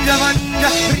 Wanda, wanda,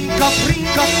 brinko,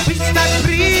 brinko, wystarcz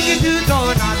przyjdzie do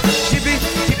nas.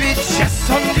 Gdyby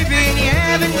ciasto, gdyby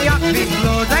nie wiem jak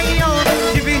wyglądają.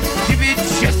 Gdyby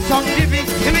ciasto, gdyby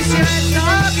myślę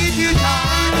sobie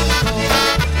tutaj.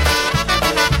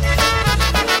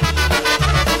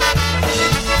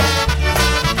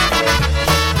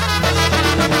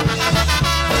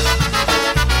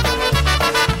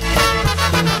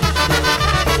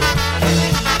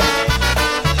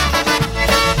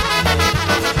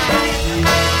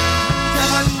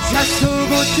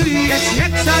 Czujesz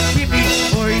jak za ciebie,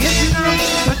 bo jest nam,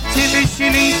 to ty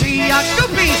myślisz, że ja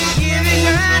kupi, nie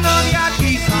wiem,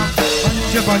 jaki sam.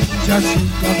 Bandzia, bandzia,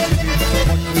 szukam ciebie,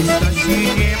 podpuszcza się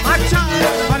nie ma czas.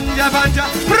 Bandzia, bandzia,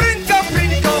 prynko,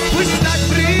 prynko, puszczać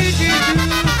przyjdzie do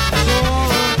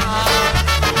nas.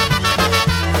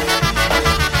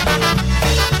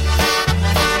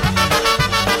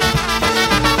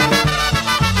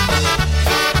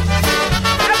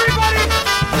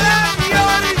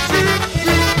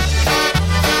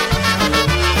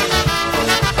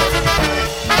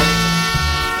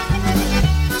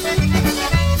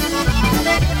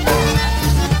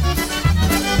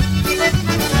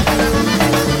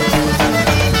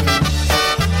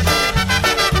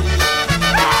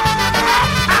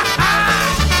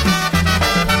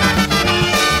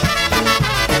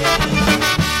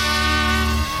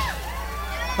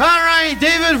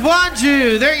 David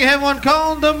Wanju. There you have one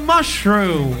called the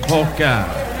Mushroom Polka.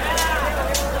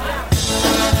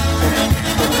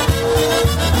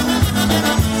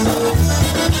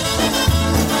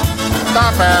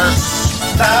 The Bears.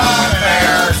 The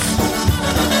Bears.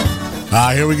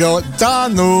 Here we go. Da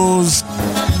News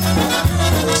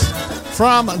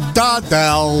from Da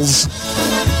Dells.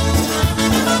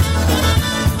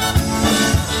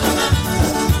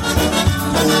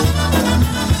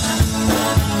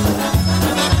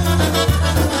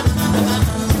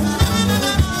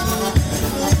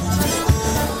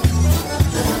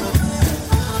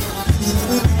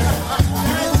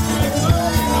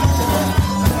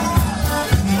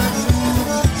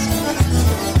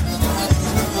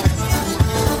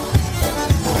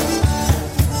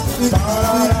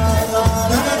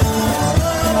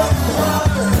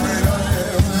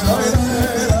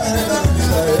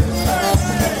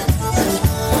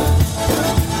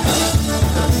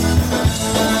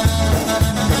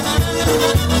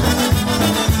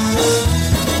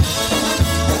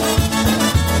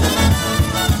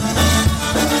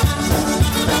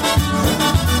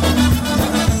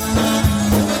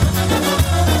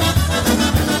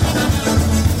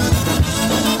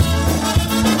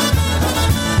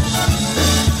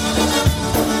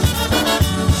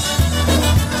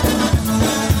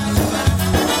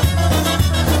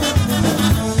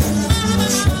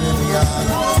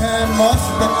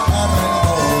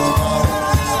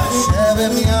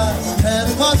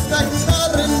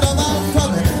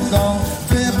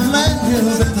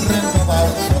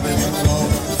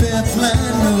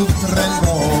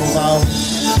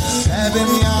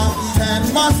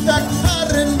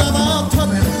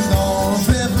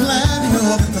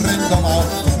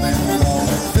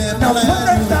 Now put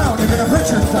that down, you're gonna hurt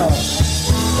yourself.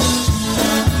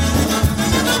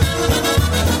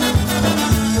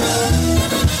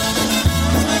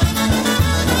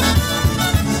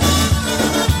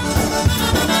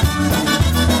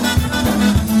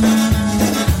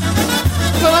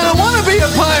 Well, I don't want to be a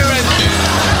pirate.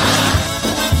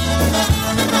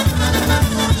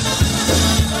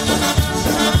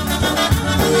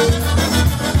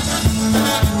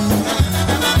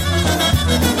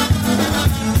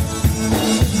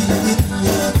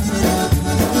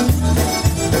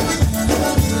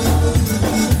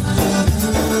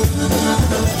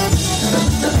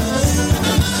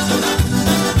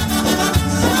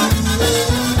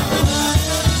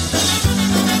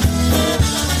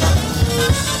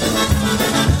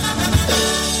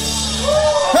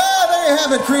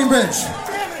 Cream Bridge.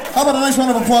 How about a nice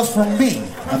round of applause for me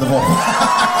on the vocal?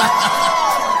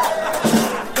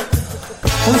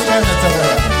 Who's stand that's over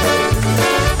there?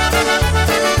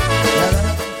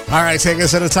 All right, take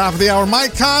us at the top of the hour.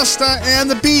 Mike Costa and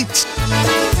the Beat.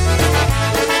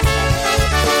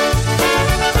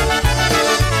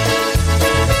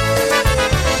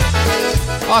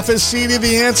 Off his CD,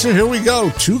 The Answer. Here we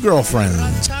go. Two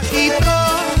Girlfriends.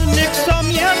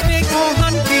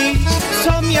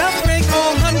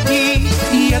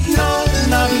 Jedno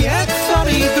na wieczór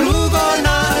i drugo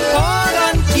na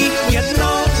poranki.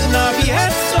 Jedno na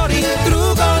wieczór i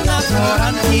drugo na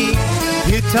poranki.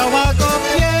 Pytała go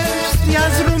pierśnia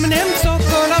z rumnym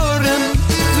sokolorem,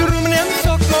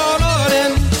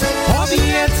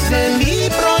 Powiedz mi,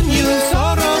 broniu,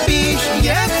 co robisz,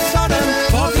 jak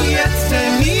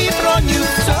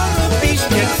co robisz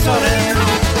wieczorem?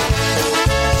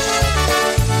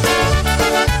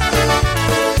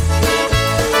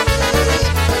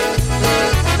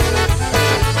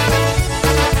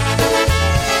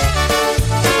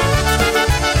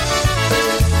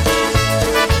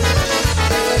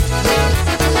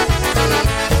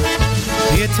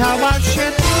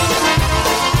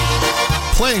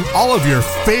 Playing all of your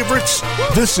favorites.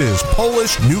 This is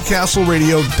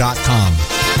PolishNewcastleRadio.com.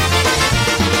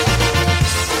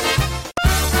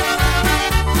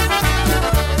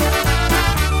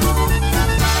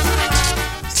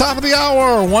 Top of the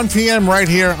hour, 1 p.m. right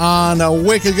here on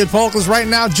Wicked Good Polkas. Right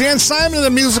now, Jan Simon and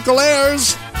the Musical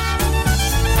Airs.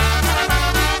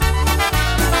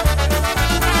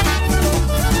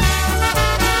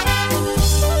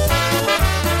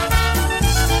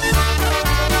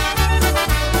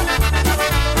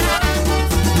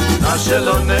 Na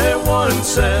zielone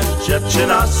łące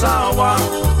dziewczyna sała,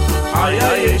 a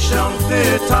ja jej się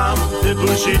pytam, ty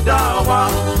buzi dała.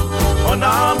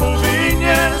 Ona mówi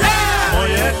nie,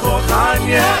 moje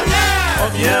kochanie,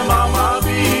 obie mama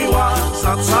biła,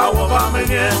 zacałowa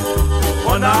mnie.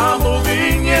 Ona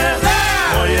mówi nie,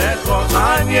 moje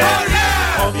kochanie,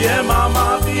 obie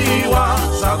mama biła,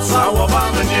 zacałowa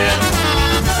mnie.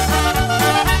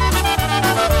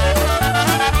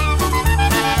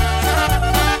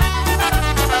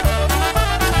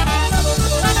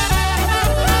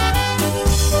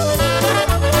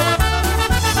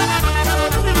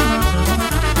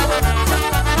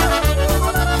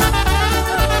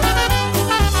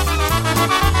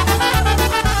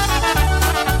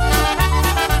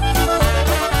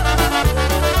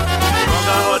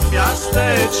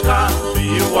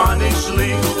 Wyjłany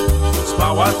szli,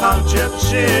 spała tam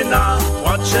dziewczyna,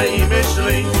 płacze i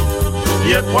myśli.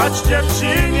 Nie płacz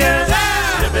dziewczynie,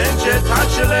 nie będzie tak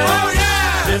źle.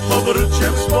 Ty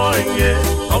powróciem spojnie,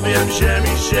 obiem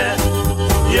ziemi się.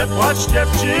 Nie płacz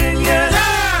dziewczynie,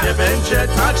 nie będzie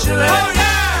tak źle.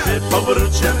 Ty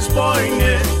powróciem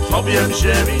spojnie, obiem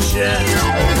ziemi się.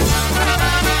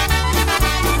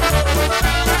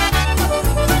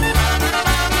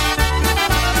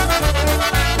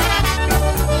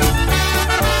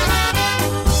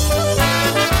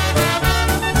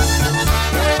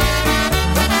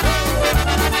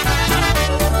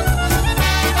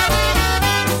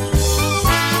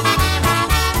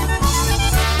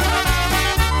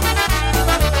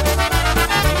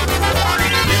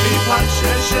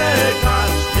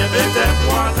 Nie będę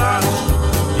płakać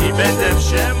i będę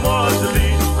się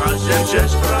modlić, aż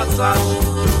gdzieś wracasz.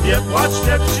 Nie płacz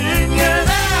dziewczynie,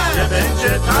 nie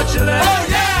będzie tak źle.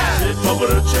 Ty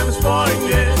powróciem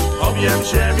spojnie, obiem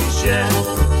ziemi się.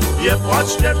 Nie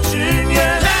płacz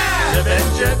dziewczynie, nie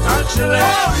będzie tak źle.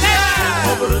 Ty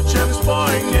powróciem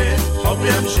spojnie,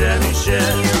 obiem ziemi się.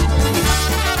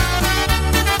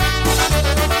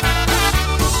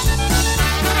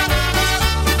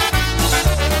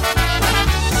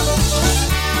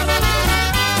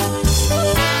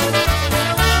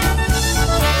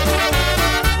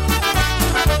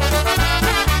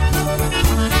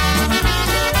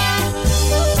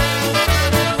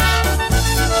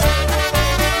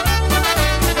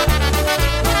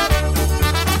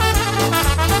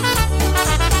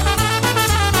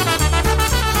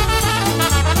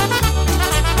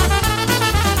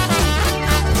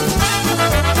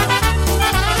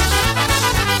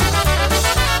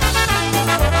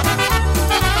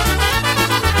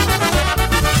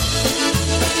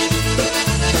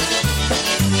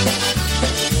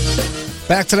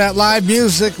 Back to that live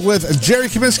music with Jerry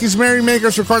Kaminsky's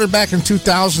Merrymakers, recorded back in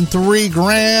 2003,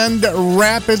 Grand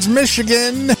Rapids,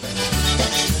 Michigan.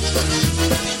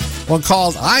 One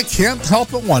called I Can't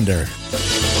Help But Wonder.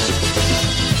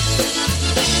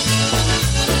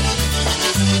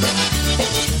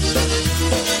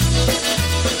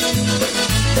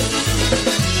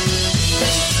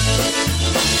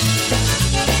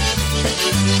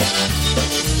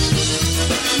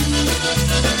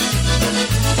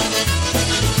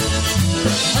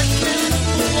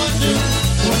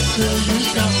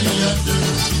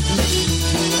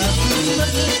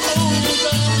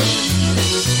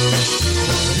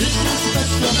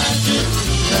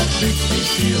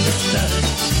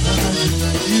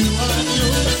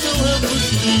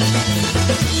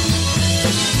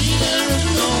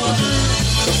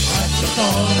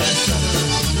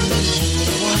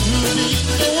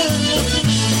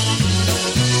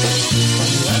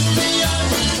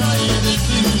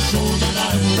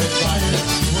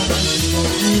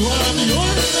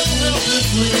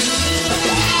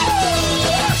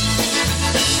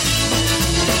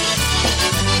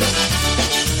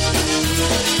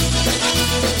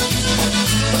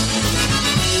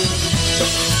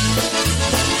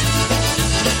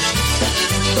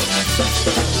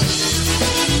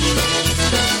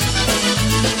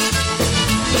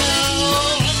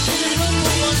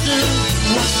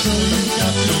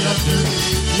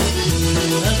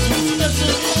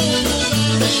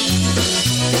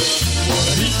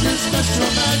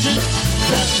 magic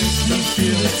that makes me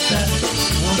feel ecstatic.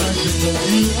 When I think of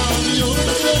you, I'm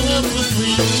yours so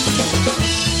helplessly.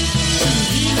 To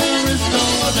me there is no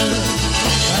other.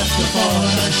 That's the thought I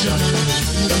shudder.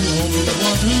 You're the only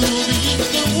one who means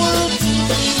the world to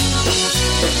me.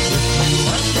 If you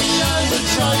ask me, I would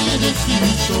try it. If you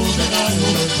so, then I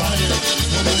will try it.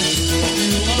 When I think of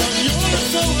you, I'm yours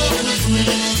so helplessly.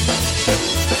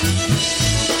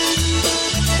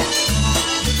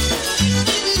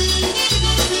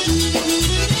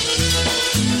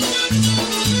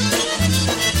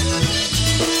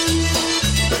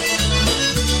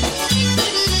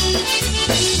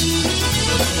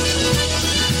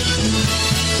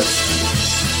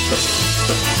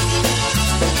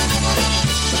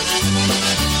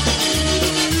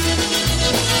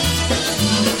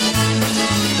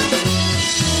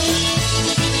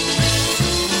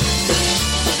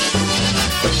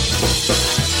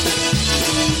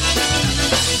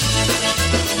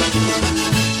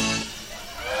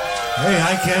 Hey,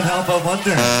 I can't help but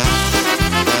wonder.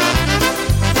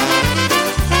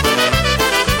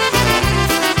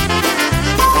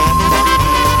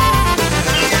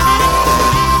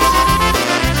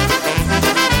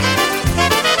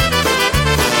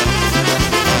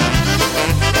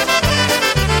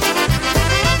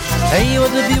 Hej,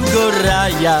 odbił go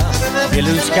raja,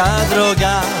 wieluśka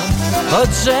droga.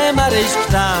 Chodźże Maryś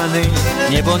ktany,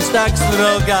 nie bądź tak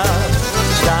sroga.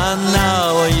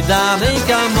 Dana, oj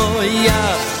danejka moja,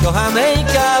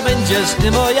 kochanejka będziesz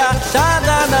ty moja. Ta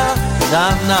dana,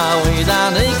 dana, oj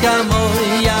danejka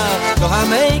moja,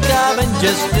 kochanejka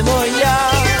będziesz ty moja.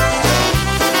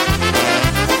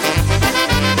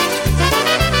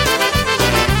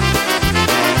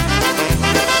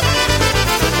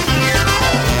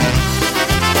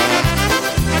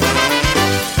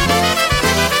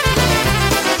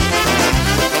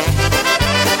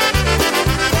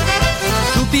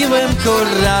 Kupiłem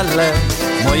korale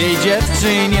mojej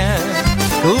dziewczynie,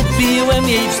 kupiłem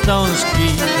jej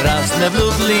wstążki krasne w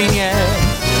Lublinie.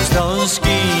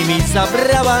 Wstążki mi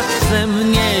zabrała, ze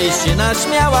mnie się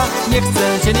naśmiała. Nie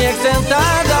chcę cię, nie chcę,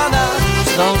 ta dana.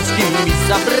 Wstążki mi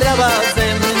zabrała,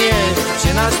 ze mnie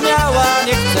się naśmiała.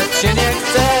 Nie chcę cię, nie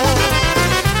chcę.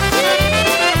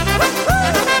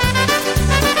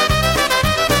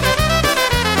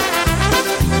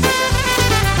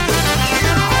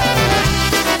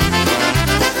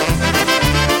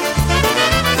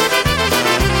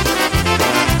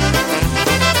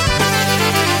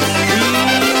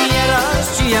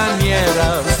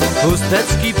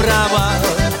 Chusteczki brała,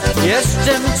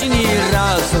 jeszcze ci ni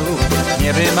razu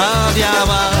nie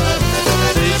wymawiała.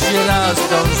 Tyś raz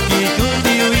wstążki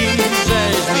kupił i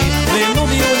żeś mi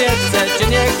wymówił. Nie chcę cię,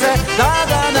 nie chcę, ta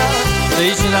dana.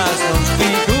 Tyś raz wstążki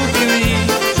kupił i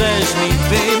żeś mi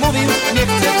wymówił. Nie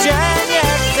chcę cię, nie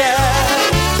chcę.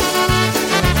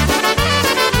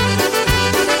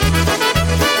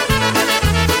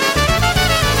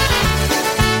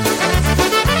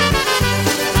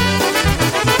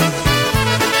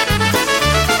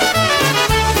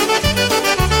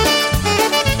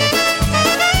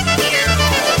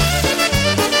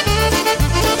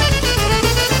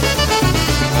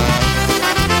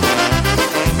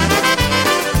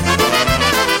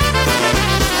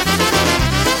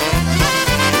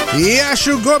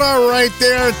 Yashugura right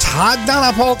there,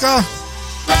 Tadana Polka.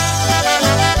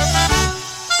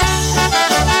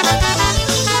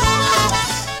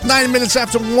 Nine minutes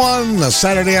after 1, a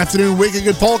Saturday afternoon, Wicked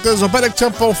Good Polkas, a better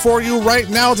tempo for you right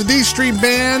now. The D Street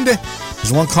Band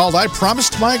is one called I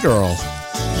Promised My Girl.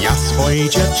 Ja swojej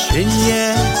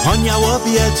dziewczynie konia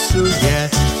obiecuję,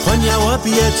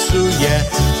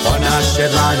 ona się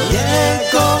dla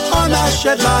niego, ona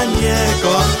się dla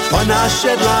niego, ona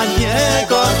się dla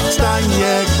niego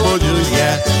stanie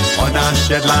buduje. Ona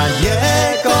się dla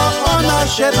niego, ona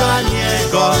się dla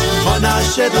niego, ona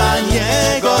się dla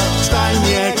niego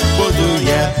stanie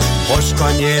buduje. Boż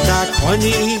konie na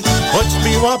koni, choć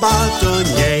miłoba do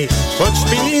niej,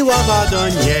 do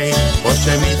niej, bo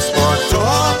się mi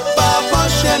spodobał, bo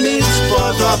się mi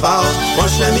spodobał, bo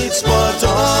się mi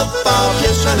spodobał,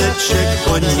 pieszeneczek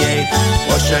po niej,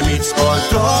 bo się mi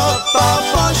spodobał,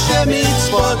 bo się mi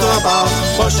spodobał,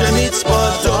 bo się mi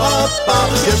spodobał,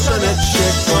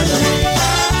 pieszeneczek po niej.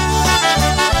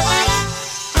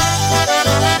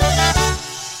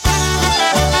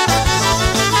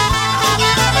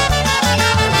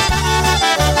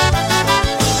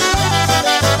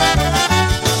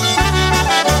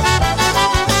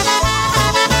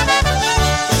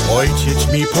 Ojciec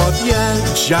mi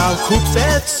powiedział,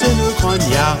 kupce synu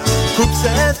konia,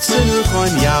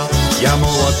 ja mu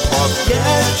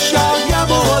odpowiedział,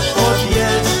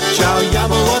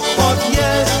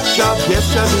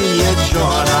 piesza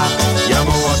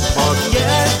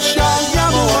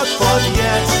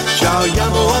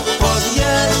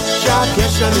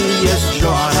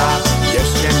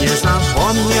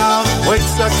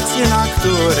syna,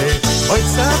 który,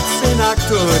 ojca syna,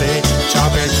 który.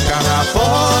 Czapeczka na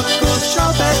boku,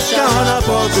 czapeczka na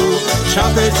boku,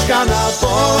 czapeczka na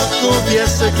boku,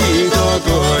 pieseki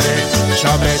do góry.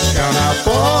 Czapeczka na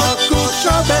boku,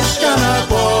 czapeczka na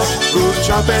boku,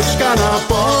 czapeczka na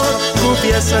boku,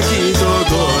 pieseki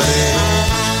do góry.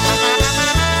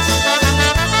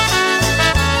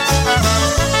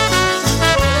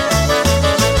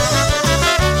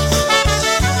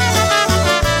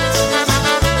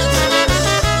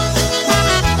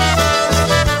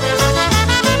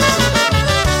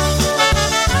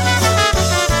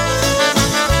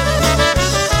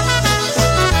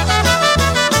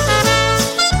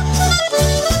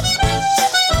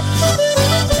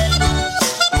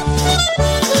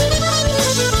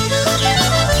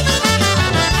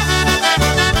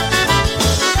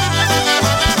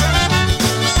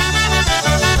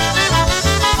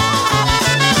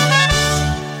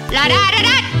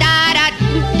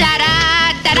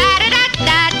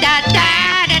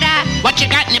 What you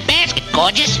got in the basket,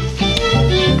 gorgeous? I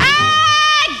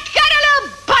got a little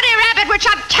bunny rabbit which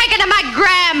I'm taking to my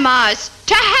grandma's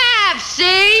to have,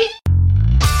 see?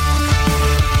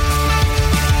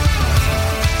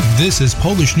 This is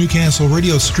Polish Newcastle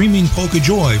Radio streaming Polka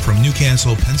Joy from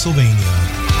Newcastle, Pennsylvania.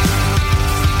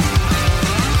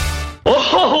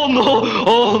 Oh no!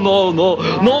 Oh no! No!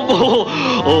 No!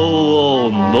 Oh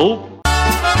no!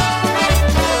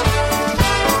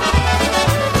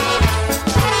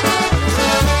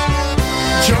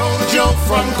 Jojo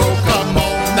from Kokomo,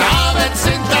 nawet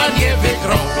centa nie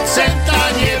wygrał,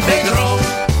 centa nie wygrał.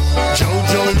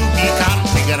 Jojo lubi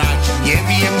karty grać, nie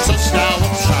wiem co stało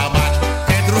w szamach.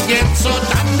 Te drugie co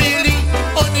tam byli,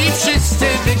 oni wszyscy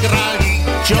wygrali.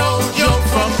 Jojo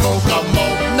from Kokomo,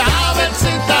 nawet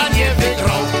centa nie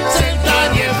wygrał, centa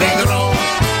nie wygrał.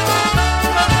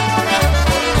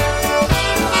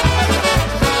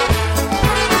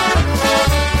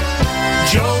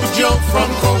 Jojo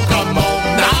from Kokomo,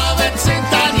 nawet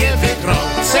centa nie wygrał,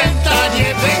 centa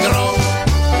nie wygrał.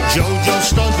 Jojo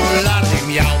 $100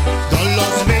 miał, do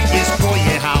Las Vegas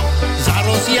pojechał.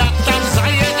 Zaraz jak tam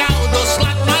zajechał, do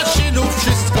slot maszynów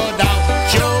wszystko dał.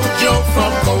 Jojo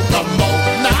from Kokomo,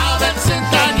 nawet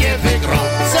centa nie wygrał,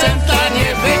 centa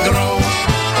nie wygrał.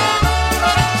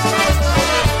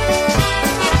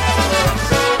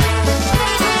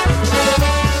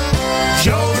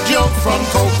 Jojo from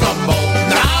Kokomo,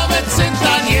 nawet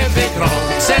centa nie wygrał,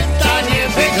 centa nie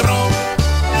wygrał.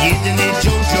 Jedyny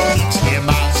Jojo nic nie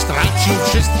ma, stracił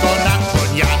wszystko na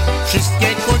konia. Wszystkie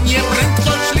konie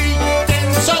prędko szli,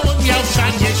 ten co on miał w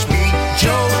szanie śpi.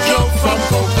 Jojo from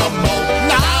Kokomo,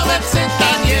 nawet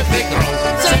centa nie wygrał,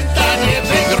 centa nie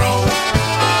wygrał.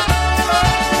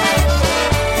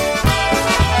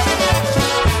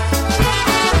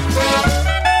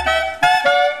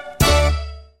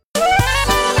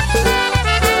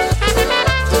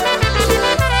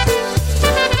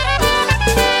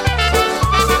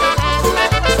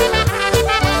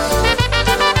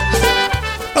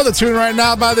 Another tune right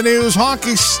now by the News,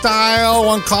 honky style,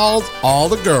 one called All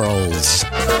the Girls.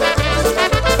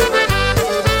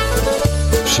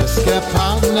 Wszystkie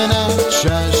panny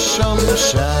cieszą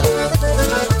się,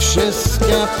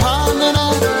 wszystkie panny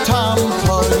tam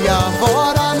pod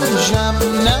jaworem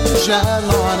ziemnym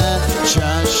zielone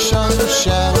cieszą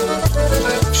się.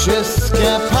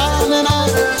 Wszystkie panny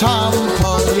tam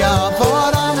pod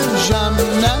jaworem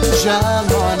ziemnym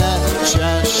zielone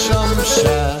cieszą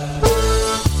się.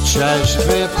 Cześć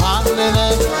wy panny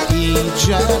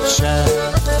idziecie,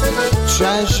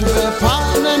 cześć wy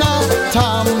panny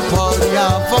tam pod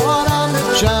jaworem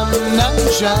ziemnym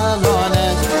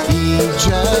zielone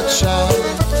idziecie.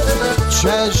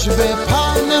 Cześć wy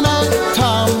panny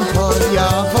tam pod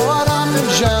jaworem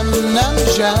ziemnym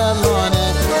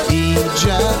zielone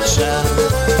idziecie.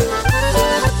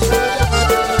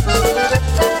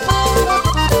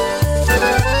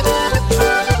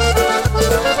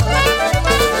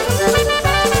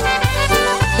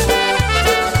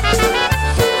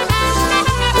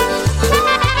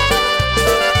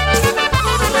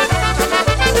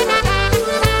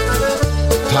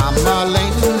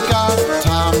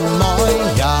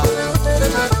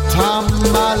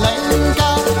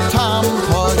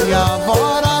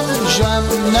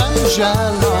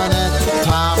 Zielone,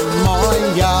 tam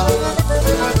moja,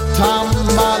 tam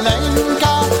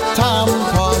maleńka, tam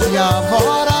pod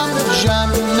jaworem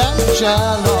ziemnym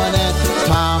zielone,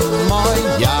 tam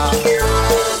moja,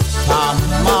 tam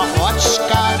ma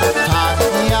oczka tak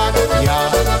jak ja,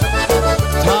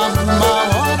 tam ma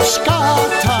oczka,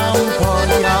 tam pod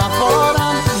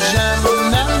jaworem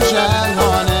ziemnym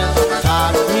zielone,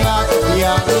 tak jak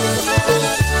ja,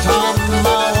 tam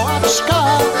ma oczka,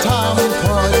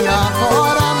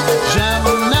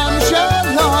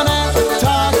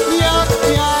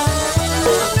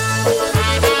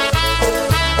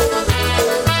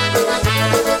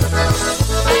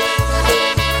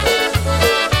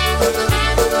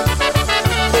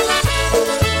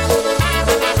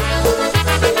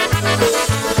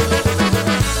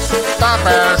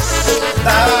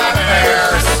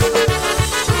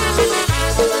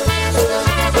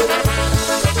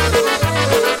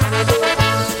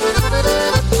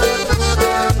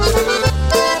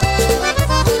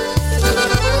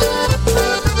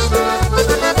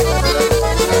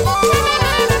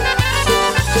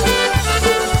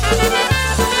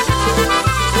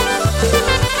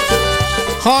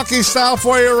 Honky style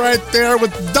for you right there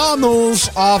with Donald's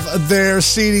off their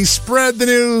CD Spread the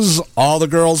News, All the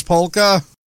Girls Polka.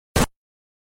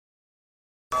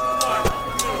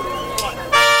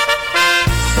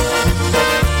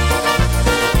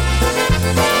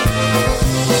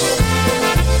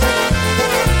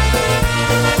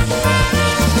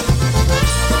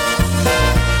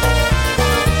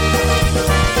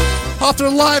 Off their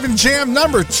Live and Jam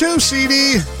number 2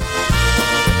 CD.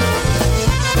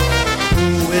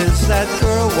 Who is that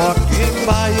girl walking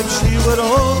by? If she would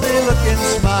only look and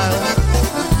smile,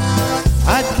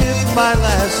 I'd give my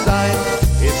last dime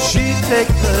if she'd take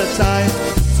the time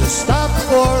to stop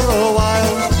for a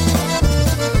while.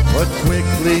 But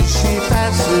quickly she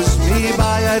passes me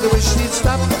by. I'd wish she'd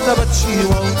stop, but she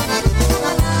won't.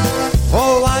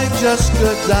 Oh, I just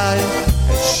could die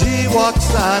as she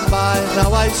walks on by.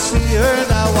 Now I see her,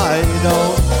 now I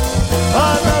don't.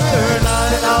 Another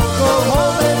night I'll go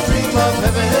home and dream of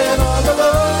heaven all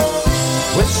alone,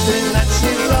 wishing that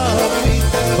she loved me,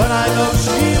 but I know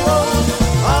she won't.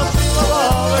 I'll dream of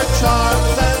all her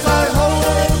charms as I hold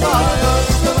her in my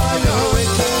arms till I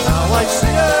awake. Now I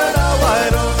see her, now I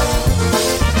don't.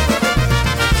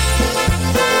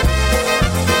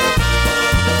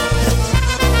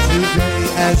 Today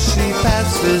as she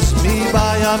passes me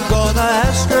by, I'm gonna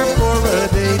ask her for a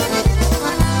date.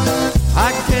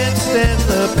 I can't stand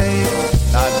the pain,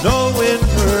 not knowing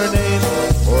her name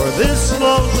or this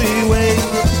lonely way.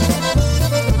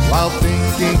 While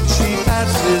thinking she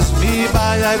passes me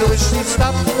by, I wish she'd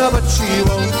stop, but she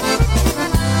won't.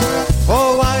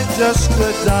 Oh, I just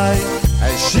could die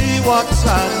as she walks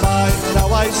on by.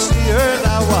 Now I see her,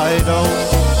 now I don't.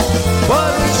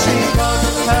 But if she comes,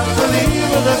 have to leave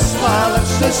with a smile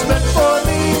that's just meant for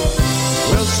me.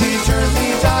 Will she turn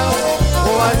me down?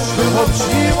 Oh, I sure hope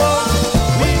she won't.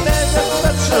 We met a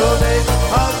special day,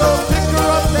 I'll go pick her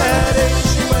up that age.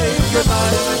 She waved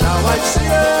goodbye, now I see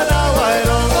her, now I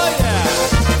don't. Oh, yeah.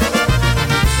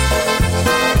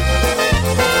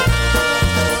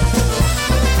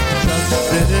 Just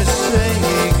finished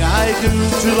saying I do.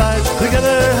 2 lives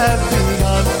together have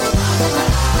begun.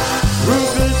 Through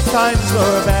good times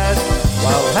or bad,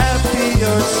 while happy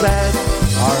or sad,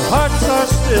 our hearts are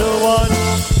still one.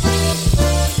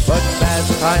 But bad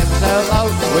times have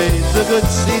outweighed the good.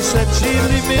 She said she'd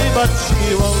leave me, but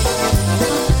she won't.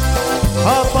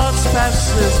 A bus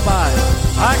passes by,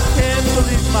 I can't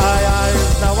believe my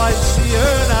eyes. Now I see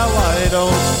her, now I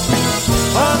don't.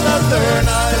 Another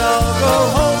night I'll go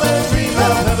home and dream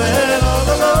of heaven all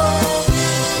alone,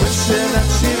 wishing that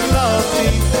she loved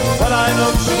me, but I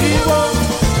know she won't.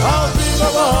 I'll dream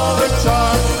of all her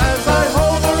charms as I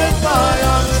hold her in my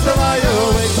arms till I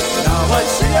awake. Now I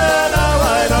see her, now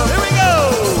I don't. Here we go!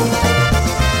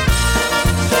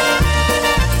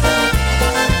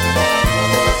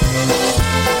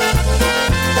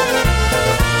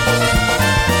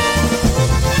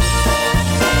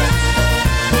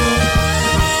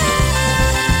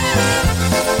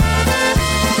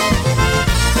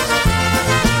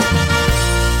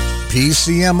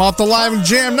 PCM off the Live and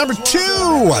Jam number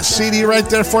 2 CD right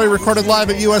there for you, recorded live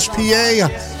at USPA.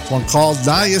 One called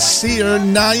Now You See Her,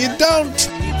 Now You Don't.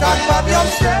 Tak bawią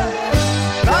się,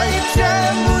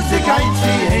 grajcie,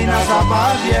 muzykanci, hej na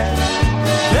zabawie.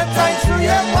 Że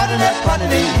tańczuje ładne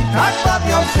panny i tak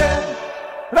bawią się.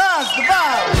 Raz, dwa.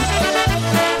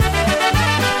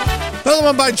 Another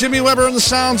one by Jimmy Weber and the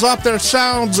Sounds off their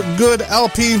Sounds Good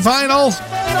LP vinyl.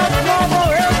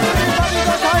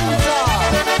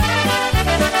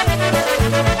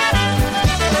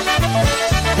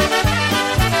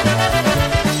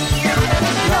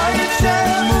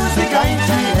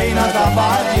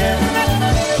 Zabawie,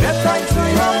 że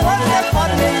tańcują ładne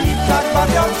panny i tak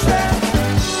bawią się.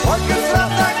 Orkiestra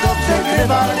tak dobrze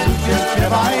grywa, ludzie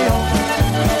śpiewają.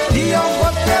 Piją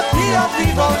wódkę, piją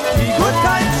piwo i good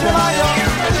time trzymają.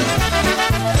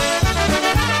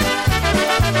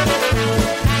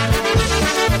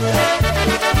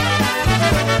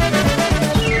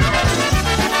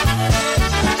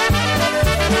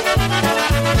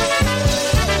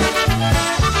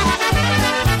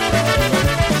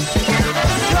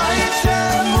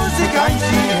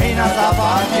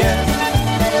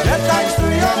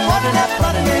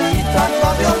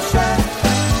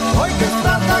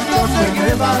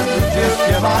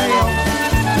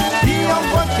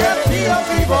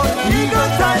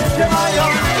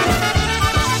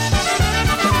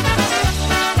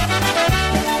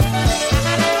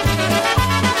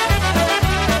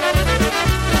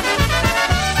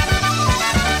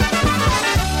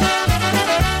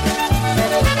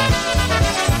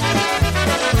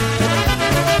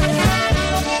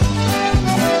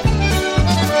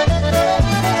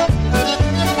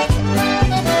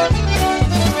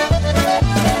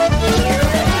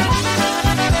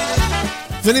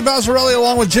 Vinny Bazzarelli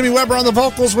along with Jimmy Weber on the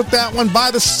vocals with that one, By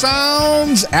the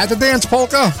Sounds at the Dance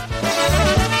Polka.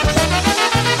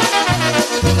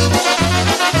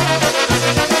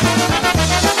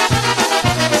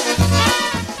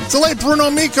 It's the late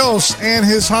Bruno Mikos and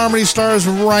his Harmony Stars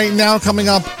right now, coming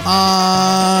up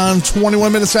on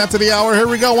 21 minutes after the hour. Here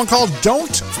we go, one called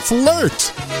Don't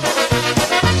Flirt.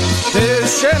 Ty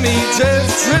się mi,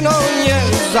 dziewczyno, nie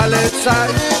zalecaj,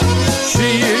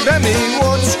 siwymi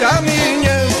łoczkami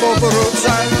nie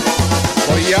powrócaj,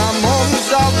 bo ja mam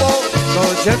zawód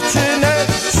do dziewczynę,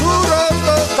 córo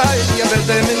tutaj nie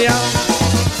będę miał,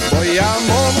 bo ja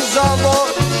mam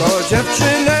zawód do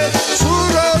dziewczyny,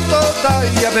 córo tutaj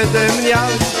nie będę miał.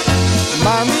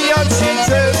 Mam ja ci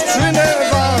dziewczynę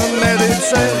w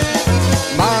Ameryce,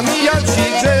 mam ja ci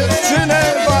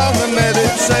dziewczynę w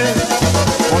Ameryce.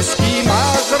 Włoski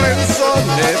ma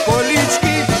kręcone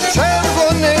policzki,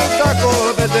 czerwony tako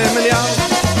będę miał.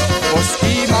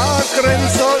 Włoski ma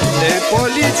kręcone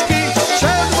policzki,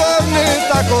 czerwony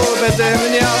tako będę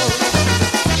miał.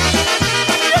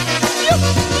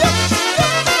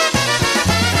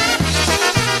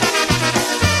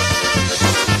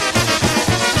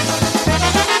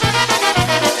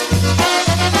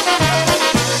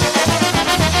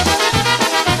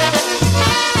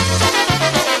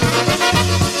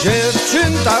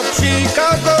 Dziewczęta w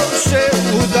Chicago się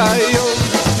udają,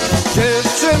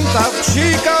 dziewczęta w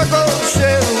Chicago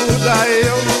się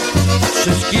udają.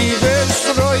 Wszystkie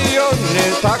wystrojone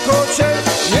takocze,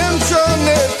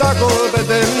 niemczone tako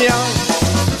będę miał.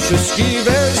 Wszystkie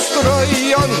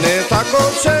wystrojone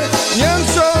takocze,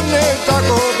 niemczone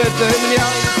tako będę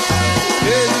miał.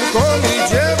 Tylko mi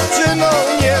dziewczyno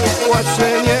nie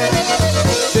płacenie,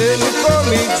 tylko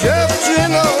mi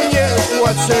dziewczyno nie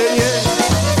płacenie.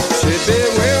 Czy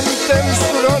byłem w tę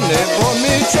stronę, bo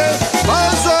my cię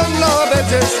bazona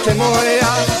będziesz ty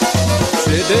moja. Czy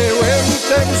byłem w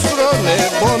tę stronę,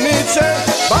 bo my cię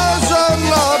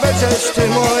bazona będziesz ty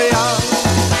moja.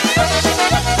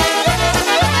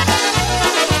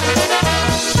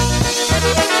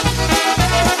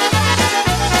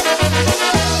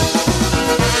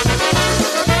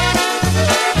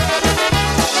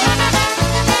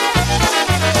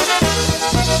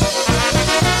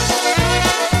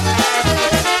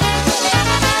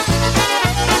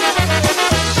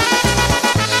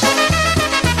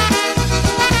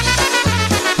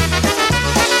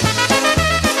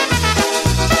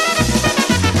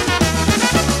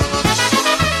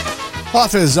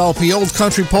 Off his LP, Old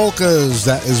Country Polkas,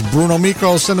 that is Bruno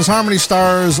Mikos and his Harmony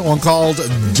Stars, one called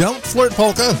Don't Flirt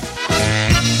Polka.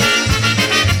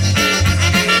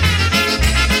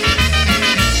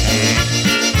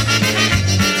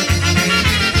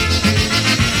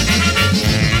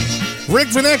 Rick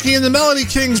Vinecki and the Melody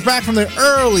Kings back from the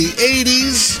early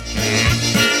 80s,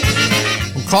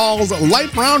 called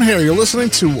Light Brown Hair. You're listening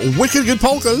to Wicked Good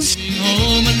Polkas.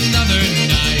 Home another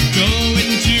night,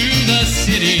 going to the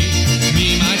city.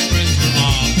 Me, my friends were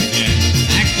off again,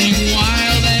 acting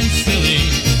wild and silly.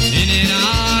 In and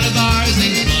out of bars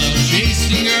and clubs,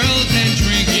 chasing girls and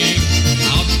drinking.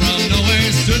 Out from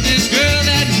nowhere stood this girl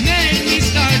that made me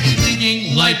start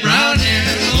thinking. Light brown hair,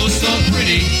 oh so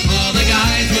pretty. All the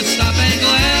guys would stop and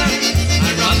glare. I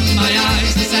rubbed my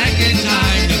eyes the second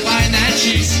time to find that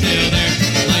she's still there.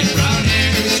 Light brown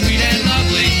hair, sweet and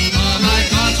lovely. All my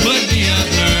thoughts would be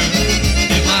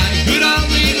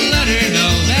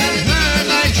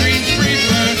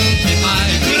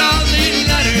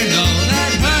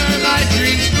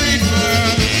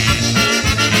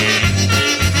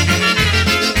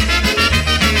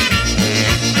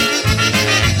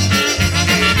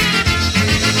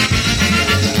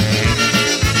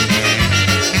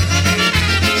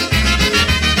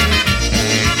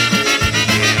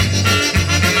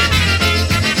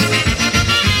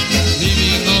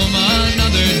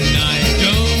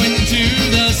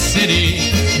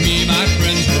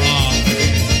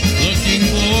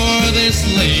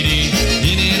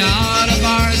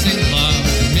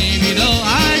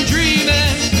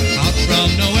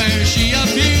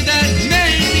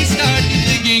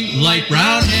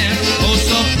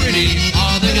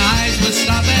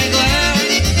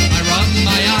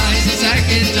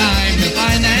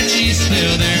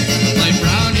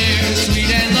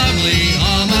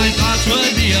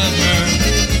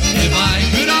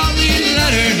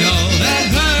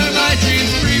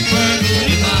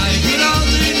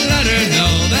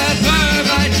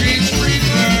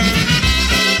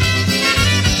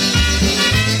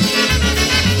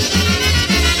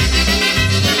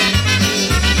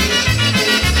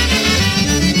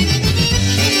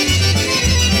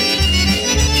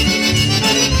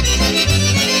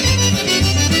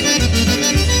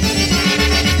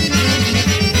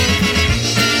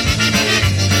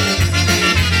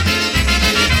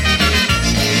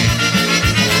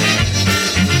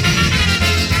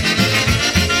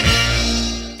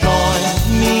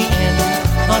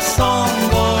song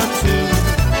or two.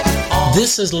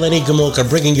 This is Lenny Gomulka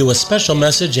bringing you a special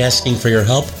message asking for your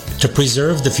help to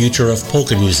preserve the future of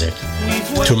polka music.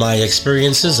 Through my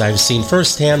experiences, I've seen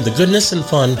firsthand the goodness and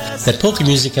fun that polka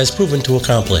music has proven to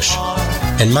accomplish.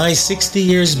 In my 60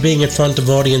 years being in front of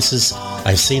audiences,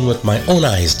 I've seen with my own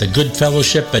eyes the good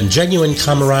fellowship and genuine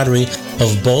camaraderie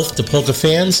of both the polka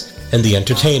fans and the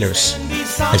entertainers.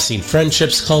 I've seen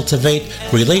friendships cultivate,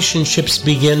 relationships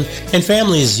begin, and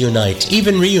families unite,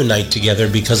 even reunite together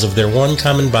because of their one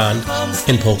common bond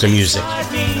in polka music.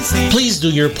 Please do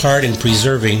your part in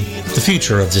preserving the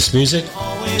future of this music.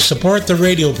 Support the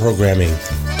radio programming,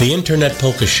 the internet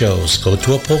polka shows, go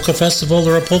to a polka festival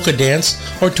or a polka dance,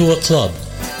 or to a club.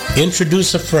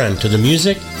 Introduce a friend to the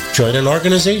music, join an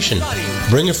organization,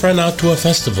 bring a friend out to a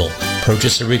festival,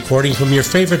 purchase a recording from your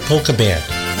favorite polka band.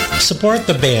 Support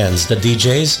the bands, the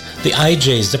DJs, the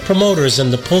IJs, the promoters,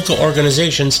 and the polka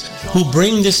organizations who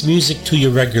bring this music to you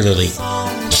regularly.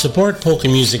 Support polka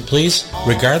music, please,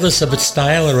 regardless of its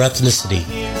style or ethnicity.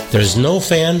 There's no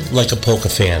fan like a polka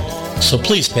fan. So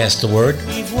please pass the word.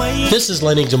 This is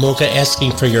Lenny Gomulka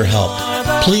asking for your help.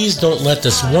 Please don't let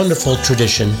this wonderful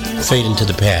tradition fade into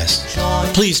the past.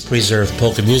 Please preserve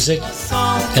polka music,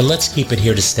 and let's keep it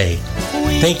here to stay.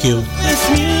 Thank you. This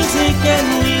music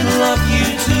and we love you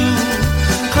too.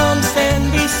 Come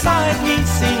stand beside me,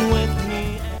 sing with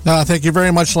me. Thank you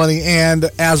very much, Lenny. And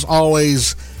as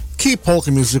always, keep polka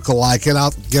music alive. Get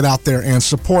out there and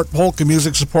support polka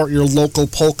music. Support your local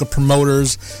polka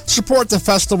promoters. Support the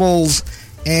festivals,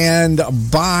 and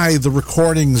buy the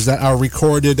recordings that are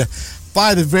recorded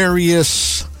by the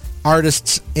various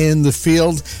artists in the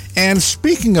field. And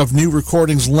speaking of new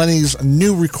recordings, Lenny's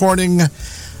new recording,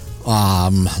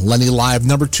 Lenny Live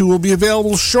 #2, will be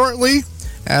available shortly,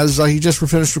 as he just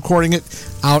finished recording it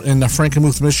out in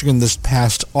Frankenmuth, Michigan this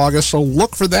past August. So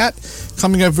look for that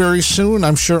coming up very soon,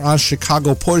 I'm sure, on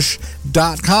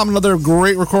ChicagoPush.com. Another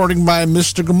great recording by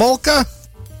Mr. Gomulka.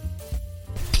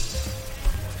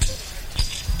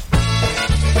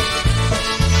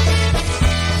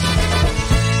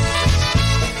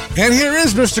 And here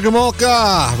is Mr.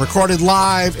 Gomulka, recorded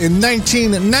live in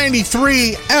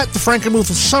 1993 at the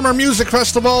Frankenmuth Summer Music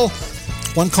Festival,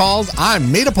 one called I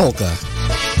Made a Polka.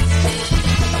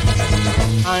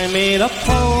 I made a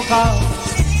polka,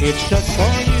 it's just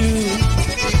for you.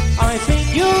 I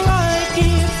think you'll like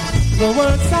it, the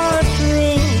words are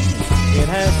true. It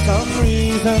has some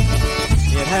reason,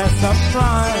 it has some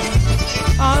rhyme.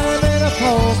 I made a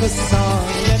polka song,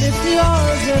 and it's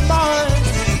yours and mine.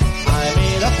 I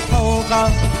made a polka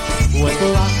with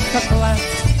lots of class,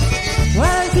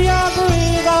 plenty of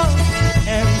rhythm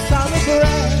and some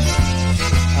grass.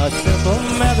 A simple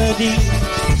melody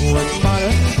with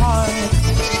modern parts,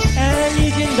 and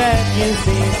you can bet you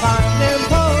see fine them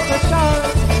polka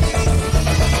charts.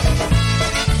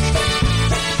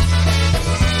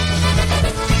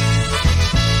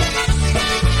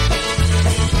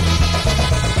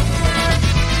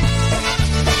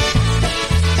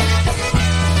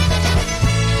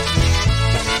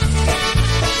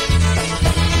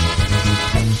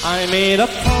 I made a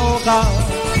polka,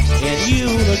 and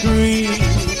you'll agree,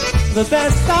 the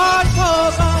best art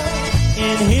polka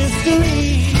in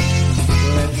history.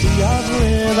 Plenty of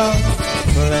rhythm,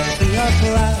 plenty of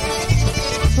class,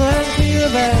 plenty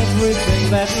of everything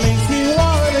that makes you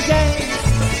want to dance.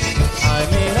 I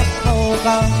made a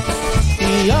polka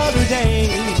the other day.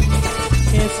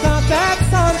 It's not that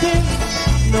something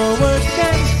no words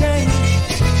can say.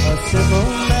 A simple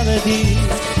melody,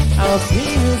 I'll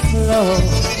sing it slow,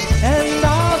 and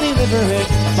I'll deliver it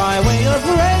by way of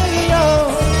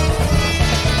radio.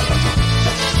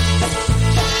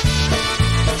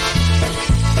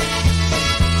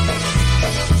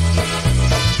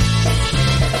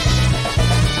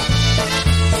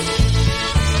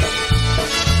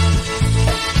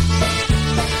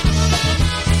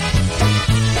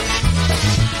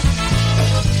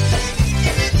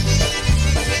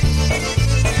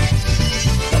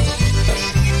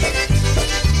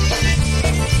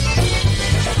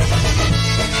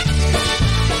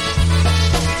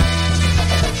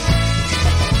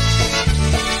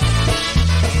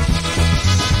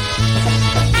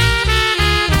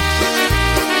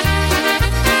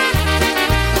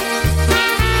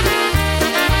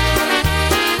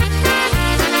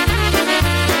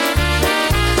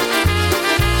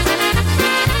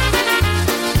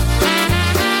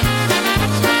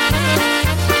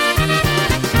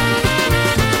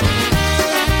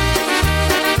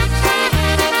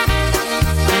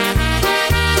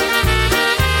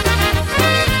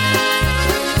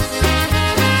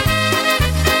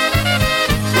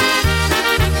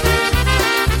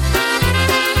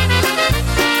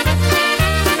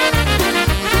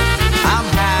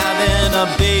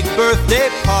 birthday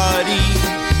party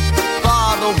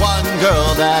for the one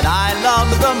girl that I love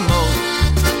the most.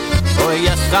 Oh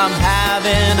yes, I'm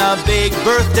having a big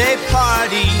birthday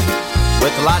party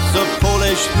with lots of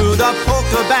Polish food, a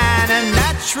polka band, and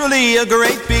naturally a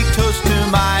great big toast to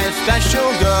my special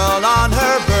girl on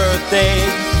her birthday.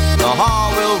 The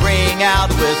hall will ring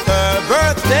out with her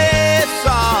birthday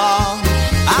song.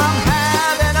 I'm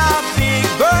having a big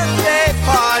birthday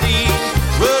party.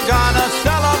 We're gonna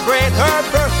celebrate her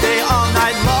birthday all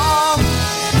night long.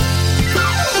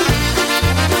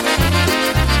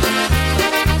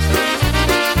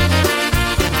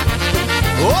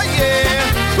 Oh yeah!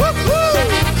 Woo-hoo!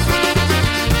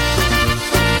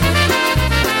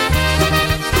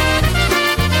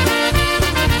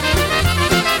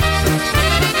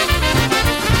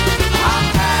 I'm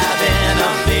having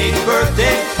a big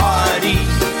birthday party.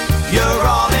 You're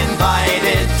all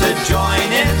invited to join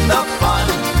in the fun.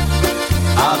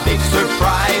 A big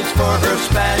surprise for her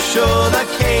special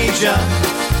occasion.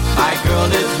 My girl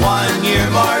is 1 year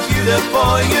more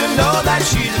beautiful. You know that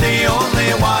she's the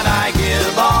only one I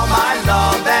give all my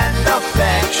love and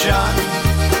affection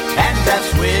and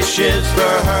best wishes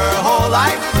for her whole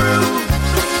life through.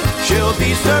 She'll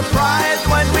be surprised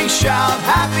when we shout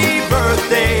happy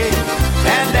birthday,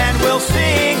 and then we'll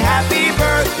sing happy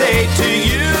birthday to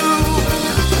you.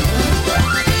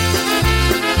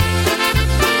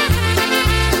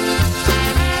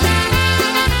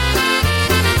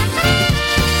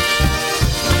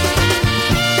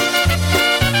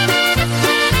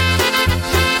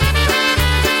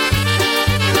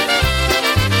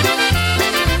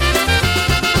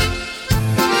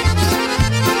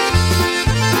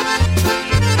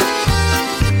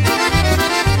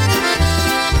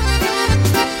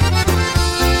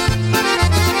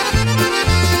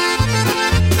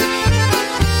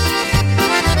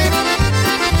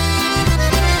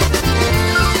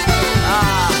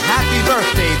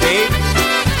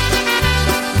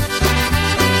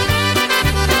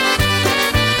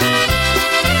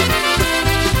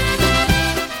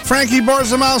 Frankie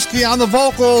Borzamowski on the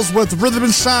vocals with Rhythm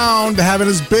and Sound, having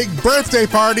his big birthday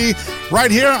party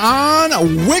right here on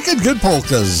Wicked Good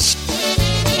Polkas.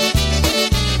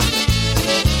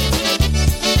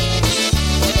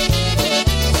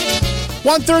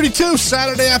 .132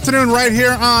 Saturday afternoon right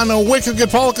here on Wicked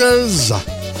Good Polkas.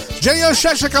 J.O.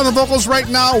 Sheshik on the vocals right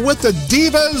now with the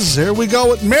Divas. Here we go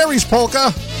with Mary's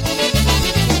Polka.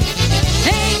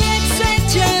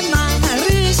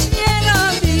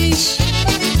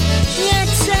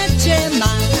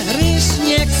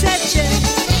 Nie chcecie,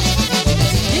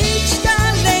 idź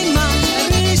dalej,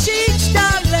 Maryś, idź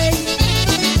dalej,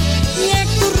 niech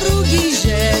drugi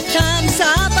się tam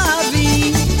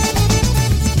zabawi.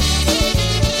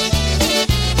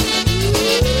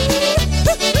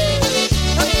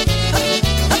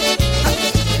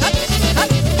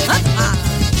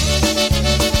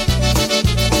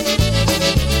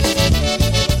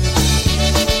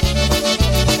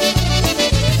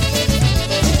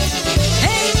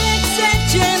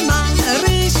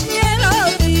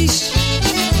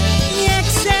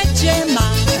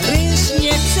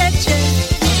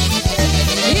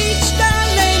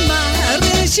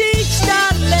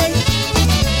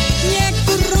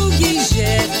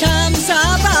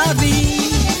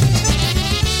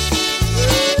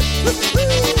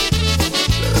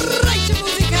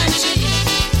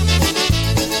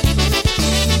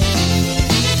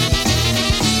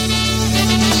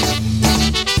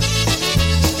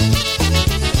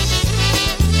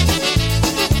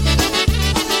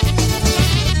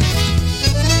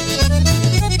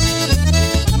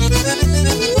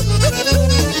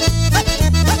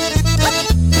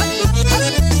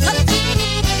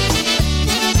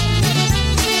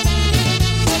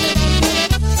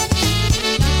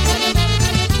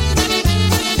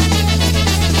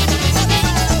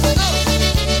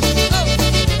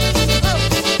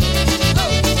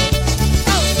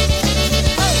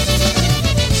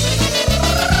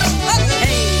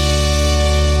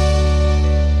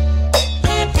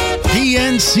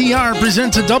 CR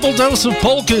presents a double dose of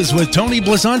polkas with Tony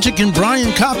Blazonczyk and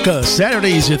Brian Kopka,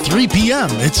 Saturdays at 3 p.m.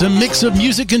 It's a mix of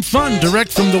music and fun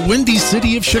direct from the windy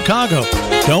city of Chicago.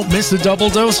 Don't miss the double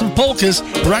dose of polkas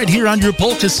right here on your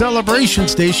polka celebration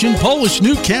station,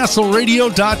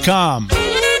 PolishNewcastleRadio.com.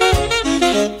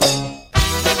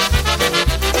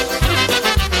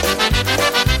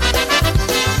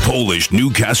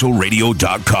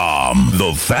 PolishNewcastleRadio.com,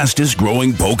 the fastest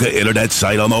growing polka internet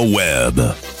site on the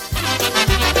web.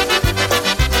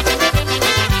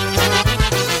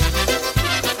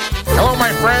 Hello,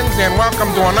 my friends, and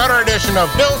welcome to another edition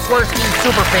of Bill Swirsky's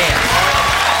Superfans.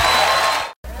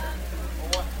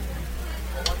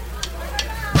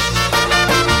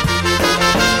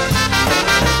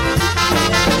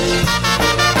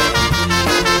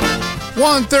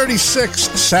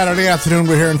 1:36 Saturday afternoon.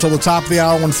 We're here until the top of the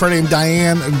hour when Freddie and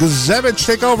Diane Guzevich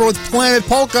take over with Planet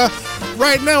Polka.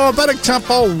 Right now, a better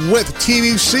tempo with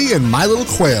TBC and My Little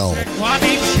Quail. Uciekła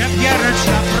mi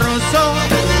przepieraczka prosto,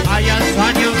 a ja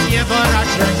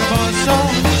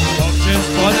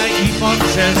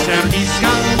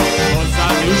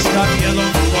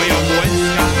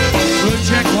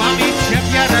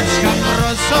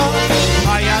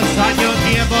za nią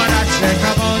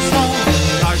nieboraczeka bosą.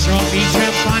 Każą mi się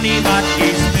pani matki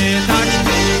spytać,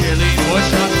 czyli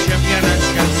można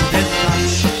przepieraczka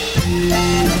spytać.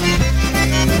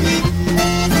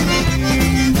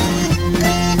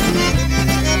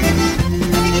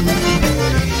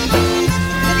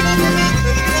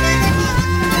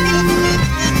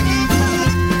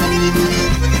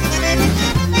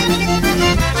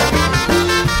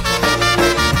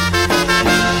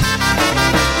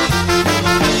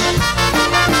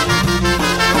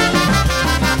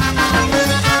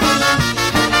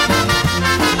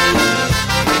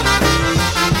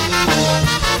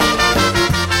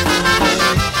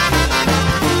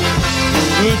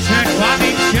 Uciekła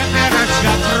mi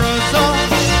przepieraczka prosto,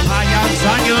 a ja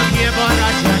za nią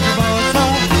nieboraczek bosą.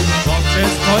 Bo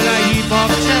przez pola i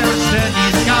poprzez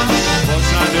sceniska, bo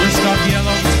zaduszka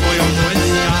bielą swoją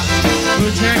błyska.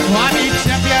 Uciekła mi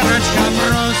przepieraczka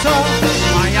prosto,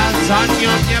 a ja za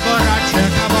nią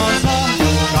nieboraczek bosą.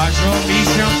 Każą mi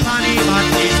się pani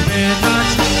matki spytać,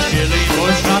 czyli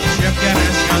można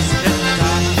przepieraczka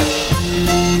spytać.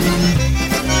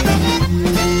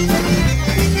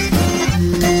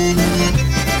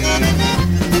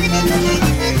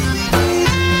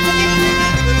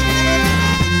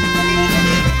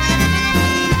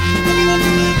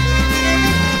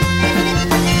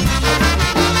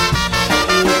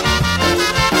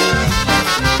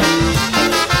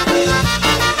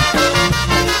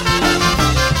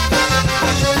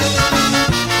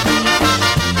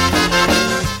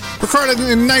 Recorded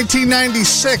in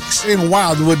 1996 in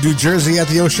Wildwood, New Jersey at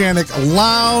the Oceanic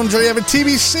Lounge. There you have it,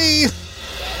 TBC.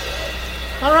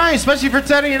 All right, especially for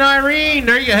Teddy and Irene.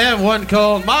 There you have one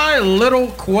called My Little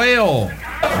Quail.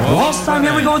 Last time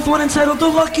here we go with one entitled The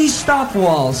Lucky Stop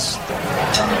Waltz.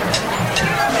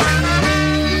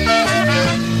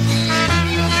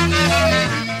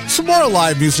 Some more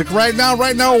live music right now.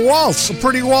 Right now, Waltz, a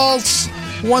pretty waltz.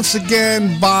 Once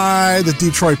again by the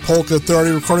Detroit Polka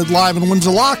Authority, recorded live in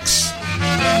Windsor Locks.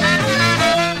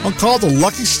 One called The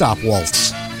Lucky Stop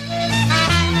Waltz.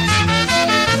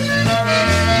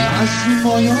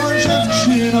 Moją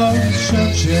dziewczyną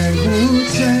szepcze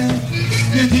chłódce,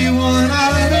 gdy ona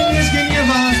mnie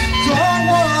zgniewa, to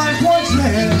chłodzę.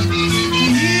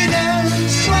 Idę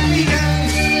sobie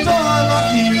do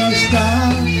lotniska,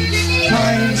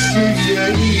 tańcuję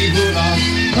i góra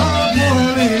na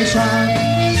policjach.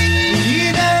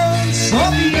 Idę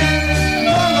sobie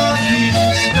do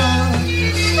lotniska,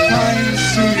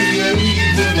 tańcuję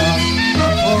i góra na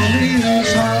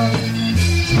policjach.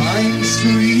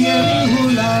 Tańcuję i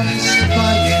hulam z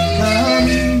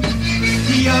panienkami,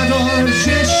 ja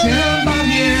dobrze się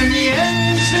bawię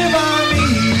między wami.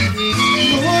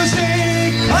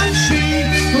 Muzykanci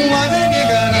ładnie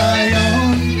garają,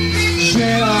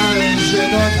 że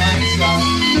do tańca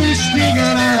duszki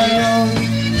garają.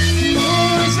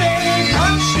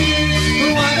 Muzykanci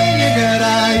ładnie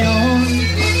garają,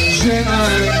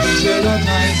 że do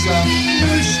tańca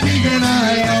duszki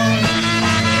garają.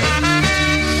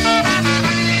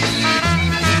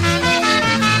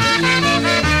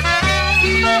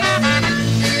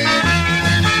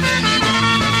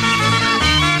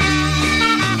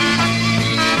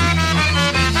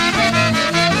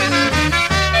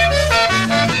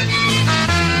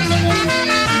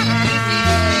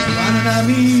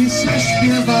 Mi se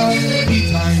śpiewa i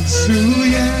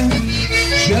tańcuje,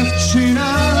 dziewczyna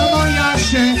moja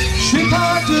się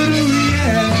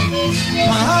przypatruje,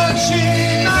 patrzy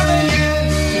na mnie,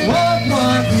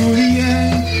 opłakuje,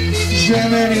 że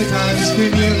mnie tańczy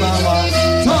nie mała,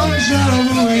 to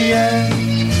żałuje.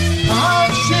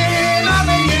 Patrzy na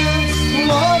mnie,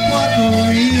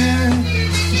 opłakuje,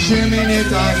 że mnie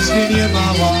tańczy nie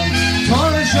mała, to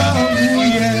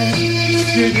żałuje.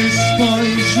 Kiedy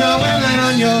spojrzałem na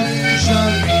nią,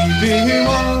 żal mi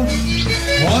było.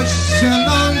 Chodź ze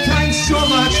mną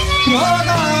tańcować,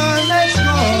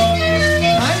 kolaneczko.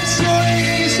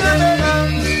 Tańcuj ze mną,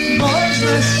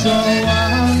 można soła.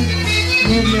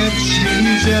 Mówię ci,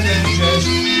 że będziesz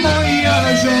moja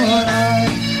żona.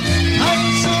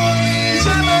 Tańcuj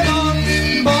ze mną,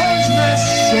 można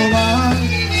soła.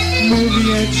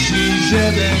 Mówię ci, że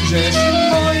będziesz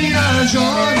moja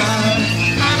żona.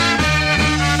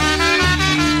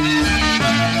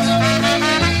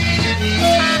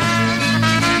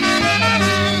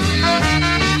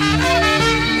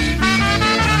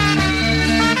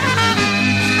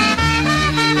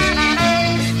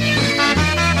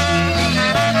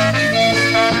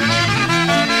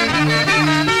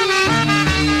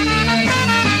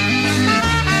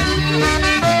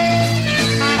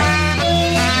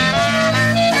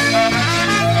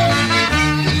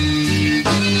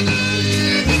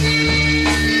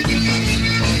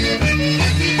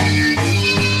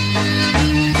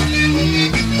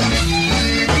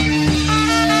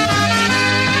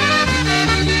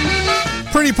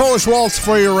 Pretty Polish Waltz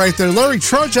for you right there. Larry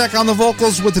Trojak on the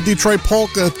vocals with the Detroit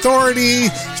Polka Authority.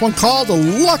 This one called the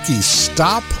Lucky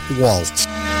Stop Waltz.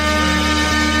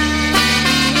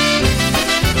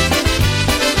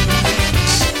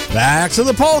 Back to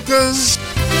the polkas.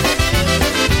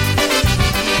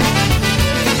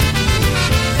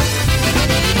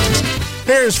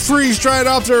 Here's Freeze Dried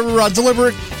off their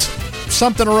deliberate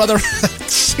something or other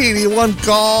CD, one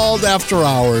called After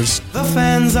Hours. The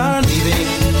fans are leaving,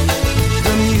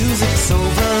 the music's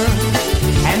over,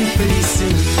 and pretty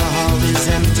soon the hall is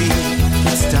empty.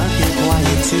 It's dark and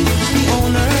quiet too. The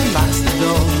owner locks the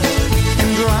door and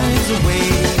drives away,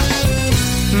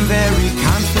 very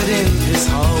confident his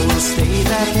hall will stay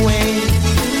that way.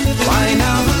 Why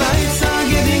now the lights are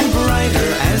getting brighter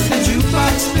as the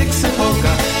jukebox picks a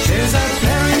polka. Chairs are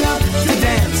pairing up to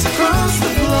dance across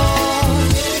the floor.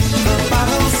 The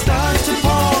bottles start to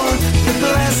pour, the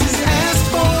glasses ask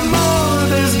for more.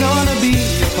 There's gonna be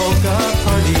a polka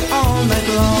party all night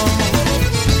long.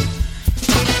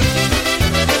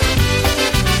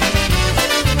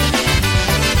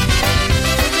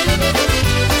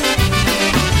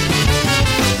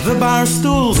 The bar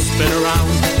stools spin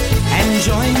around and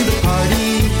join the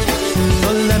party.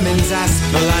 The lemons ask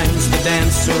the limes to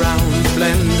dance around the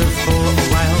blender for a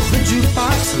while. The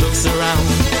jukebox looks around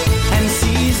and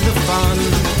sees the fun.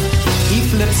 He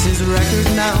flips his record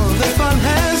now, the fun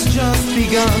has just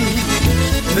begun.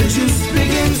 The juice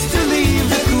begins to leave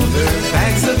the cooler,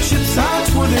 bags of chips are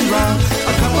twirling round.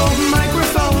 A couple of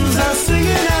microphones are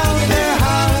singing out their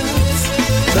hearts.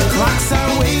 The clocks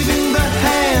are waving their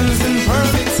hands in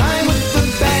perfect time with the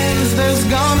bands. There's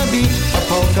gonna be a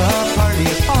polka party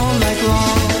all night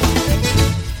long.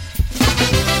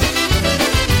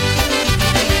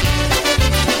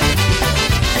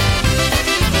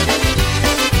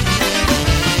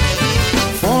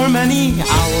 For many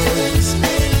hours,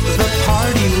 the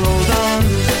party rolled on.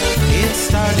 It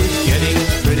started getting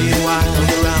pretty wild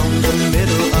around the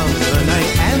middle of the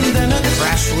night, and then a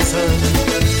crash was heard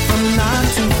from not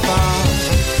too far.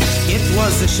 It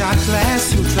was a shot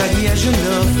glass who tried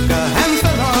Yezhinovka and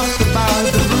fell off the bar.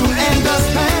 The broom and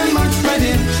dustpan marched right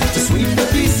in to sweep the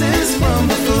pieces from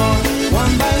the floor.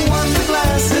 One by one the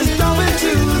glasses dove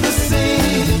into the sea.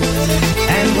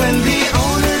 And when the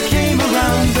owner came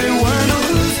around, there were no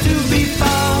clues to be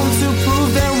found to prove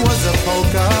there was a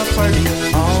polka party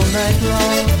all night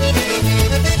long.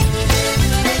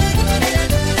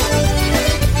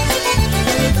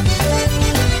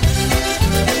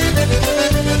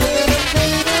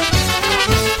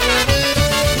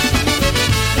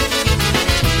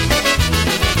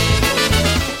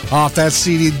 Off that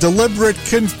CD, Deliberate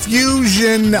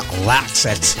Confusion, That's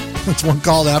it. That's one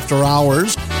called After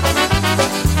Hours.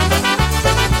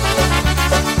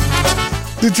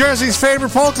 New Jersey's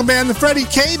favorite polka band, the Freddie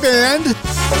K Band,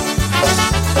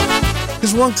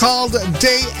 is one called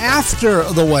Day After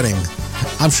the Wedding.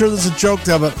 I'm sure there's a joke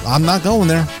there, but I'm not going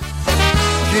there.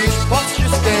 Dziś po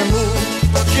wszystkiemu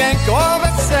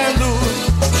dziękować celu.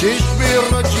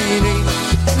 Przyszły rodziny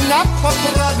na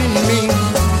poprawie mi.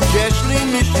 Jeśli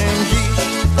mi się dziś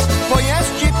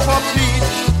pojeździ popić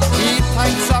i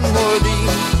tańca młody,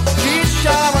 dziś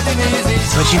chciała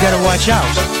Denise. But you gotta watch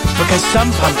out, because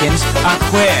some pumpkins are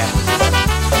queer.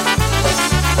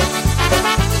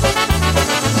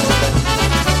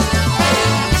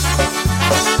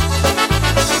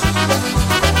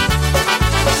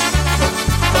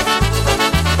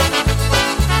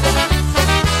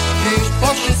 Dziś po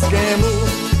wszystkiemu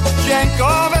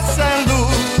dziękować celu.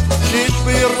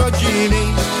 Przyszły rodziny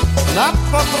na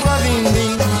poprawiny.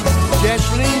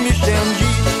 Jeśli mi się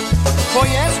dziś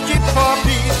pojeździ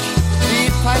popić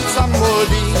i tańca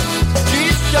młody,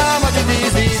 dziś chciała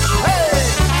Denise. Hey!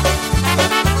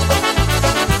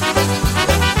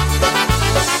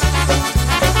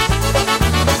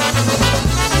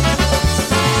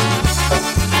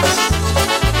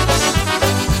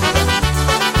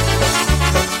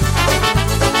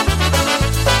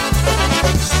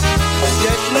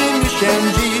 Jeśli mi się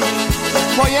dziś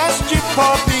pojeździ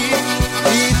popić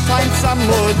i tańca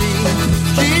młody,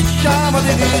 dziś chciała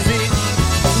Denise.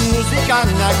 Muzyka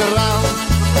nagra,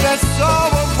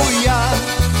 wesoło buja,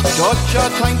 ciocia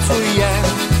tańcuje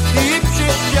i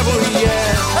przyśpiewuje.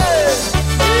 Hej!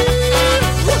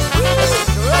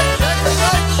 Grajcie,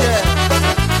 grajcie!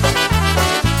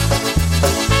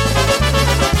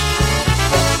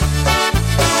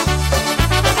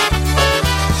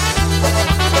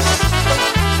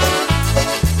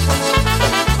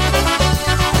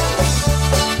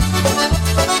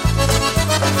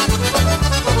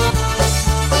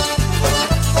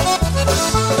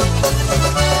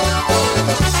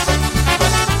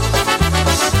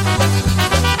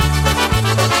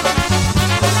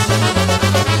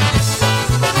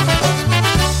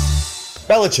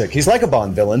 Belichick. He's like a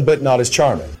Bond villain, but not as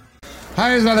charming. Hi,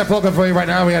 here's another polka for you right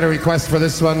now. We had a request for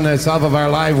this one. It's off of our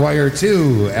Live Wire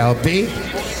 2 LP.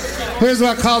 Here's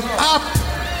one called Up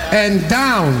and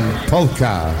Down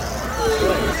Polka.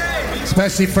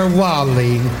 Especially for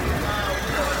Wally.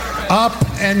 Up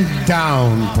and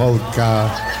Down Polka.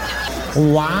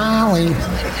 Wally.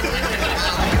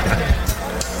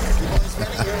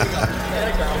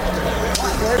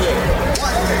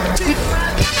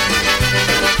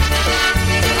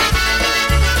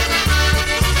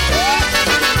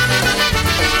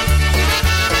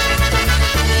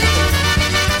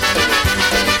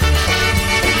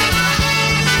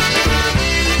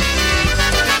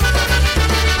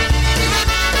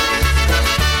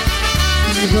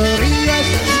 Zborias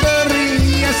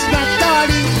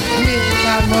Natali, nie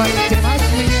szanoj, ty masz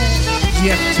mnie.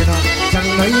 Dziewczyno,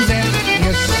 szanuj ze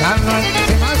mnie, szanuj,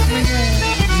 ty masz mnie.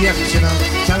 Dziewczyno,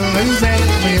 szanuj ze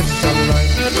mnie, szanuj.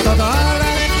 To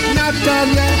dole, na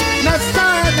dole, na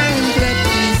starym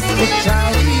drepisku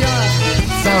cały ja.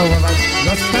 Całować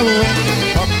dostałem,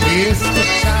 po pisku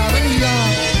cały ja.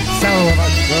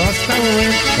 Całować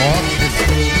dostałem, po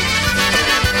pisku.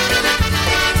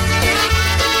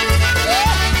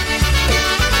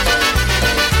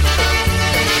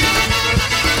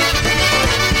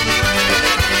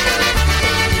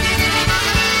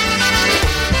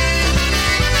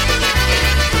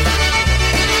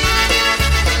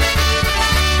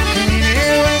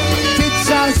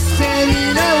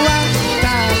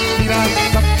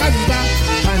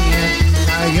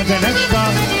 Jednego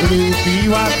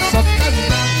lubiła, co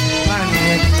każda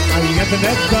panienka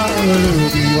jednego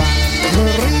lubiła.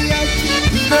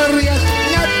 Gloriać,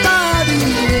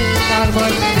 Natalii, albo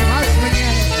nie masz mnie.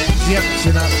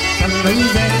 Dziewczyna, szanuj ze mnie,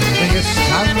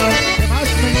 szanuj, nie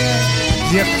masz mnie.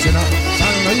 Dziewczyna,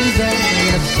 szanuj ze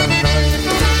mnie, szanuj.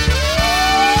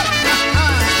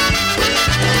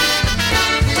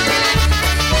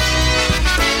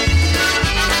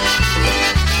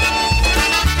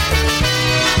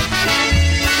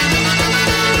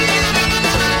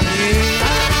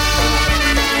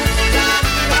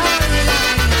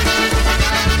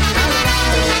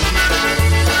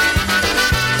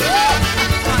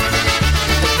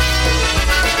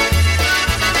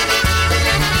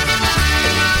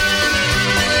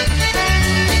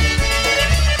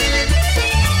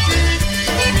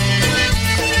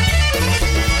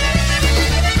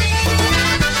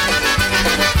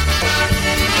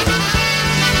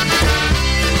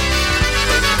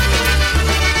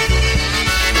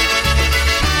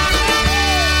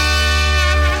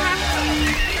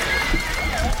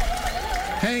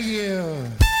 Thank you.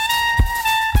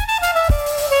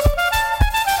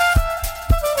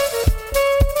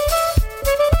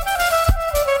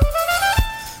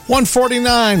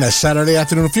 1:49, a Saturday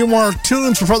afternoon. A few more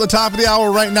tunes before the top of the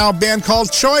hour right now. A band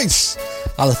called Choice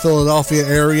out of the Philadelphia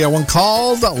area. One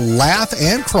called Laugh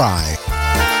and Cry.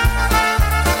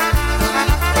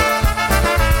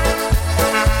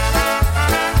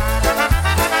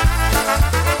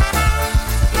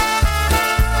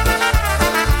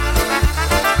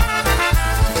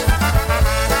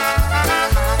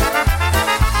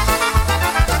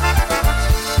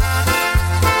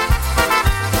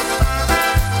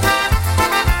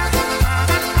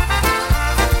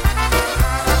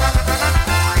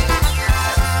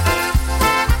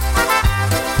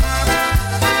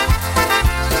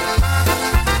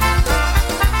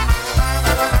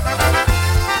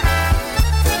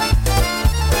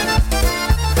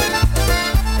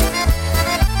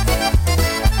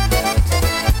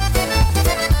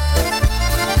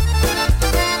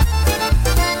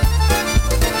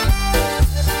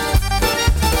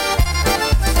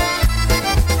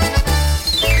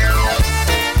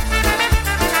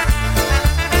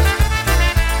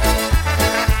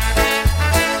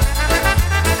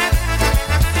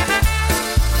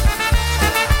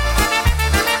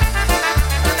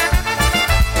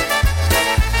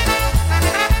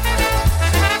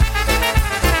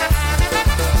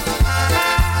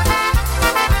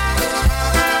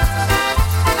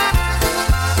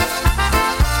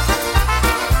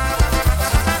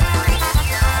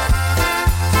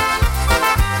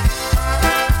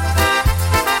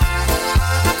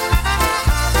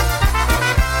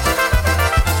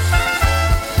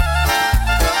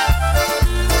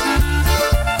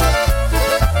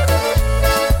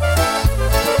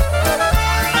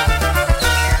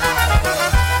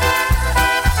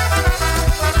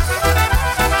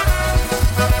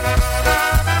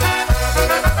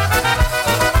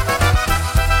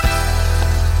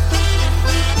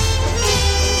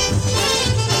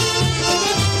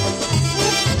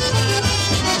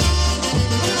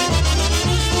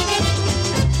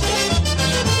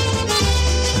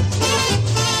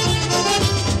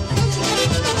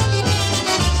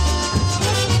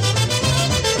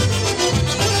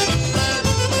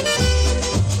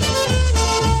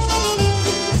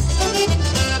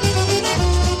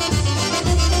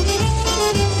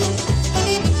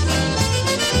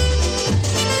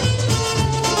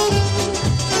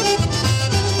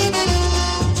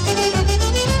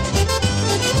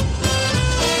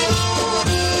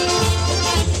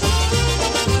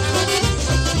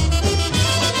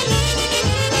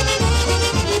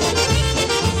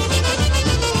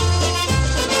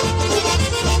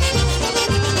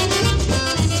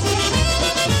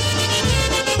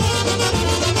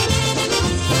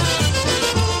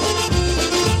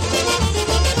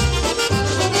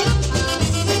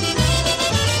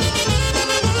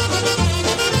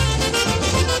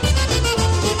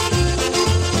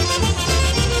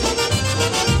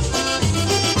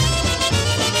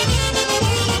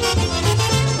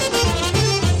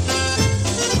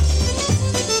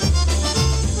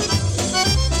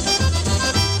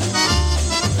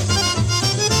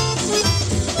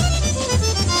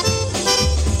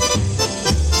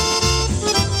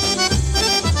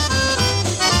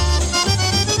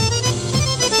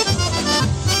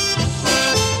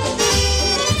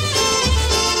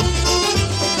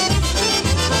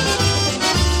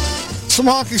 Some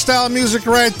honky style music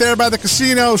right there by the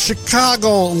Casino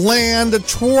Chicago Land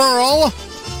Twirl.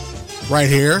 Right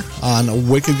here on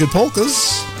Wicked Good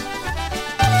Polkas.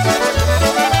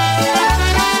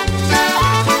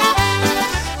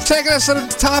 Taking us at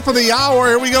the top of the hour,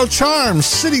 here we go, Charms,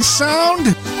 City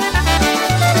Sound.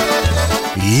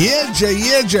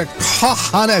 Jedzie,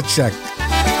 kochaneczek.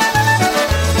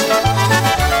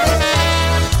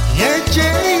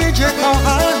 Jedzie,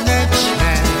 kochaneczek.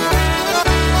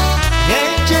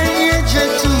 Jedzie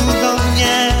tu do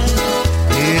mnie.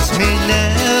 I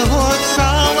zminęło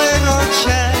całe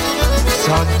rocze,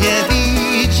 co nie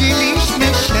widzieliśmy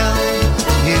się.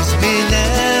 I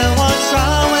zminęło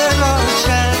całe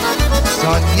rocze,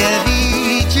 co nie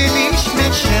widzieliśmy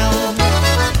się.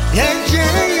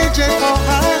 Jedzie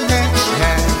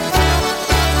kochaneczek.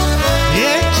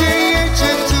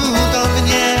 Jedzie tu do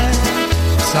mnie.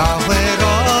 Cały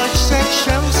roczek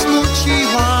się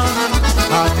smuciłam,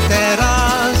 a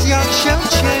teraz jak się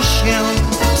cieszę.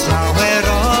 Cały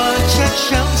roczek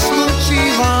się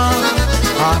smuciłam,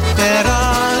 a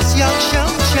teraz jak się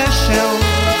cieszę.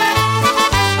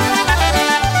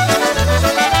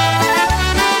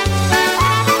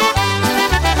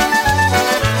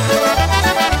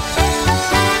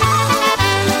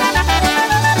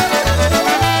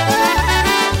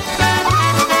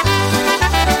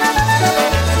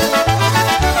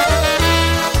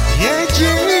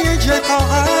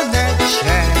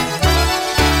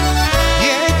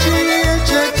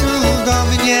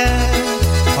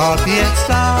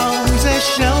 Obiecał, że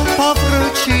się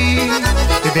powróci,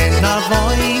 gdy na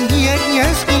wojnie nie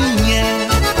zginie.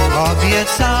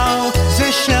 Obiecał,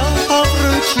 że się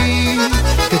powróci,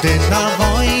 gdy na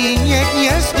wojnie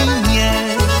nie zginie.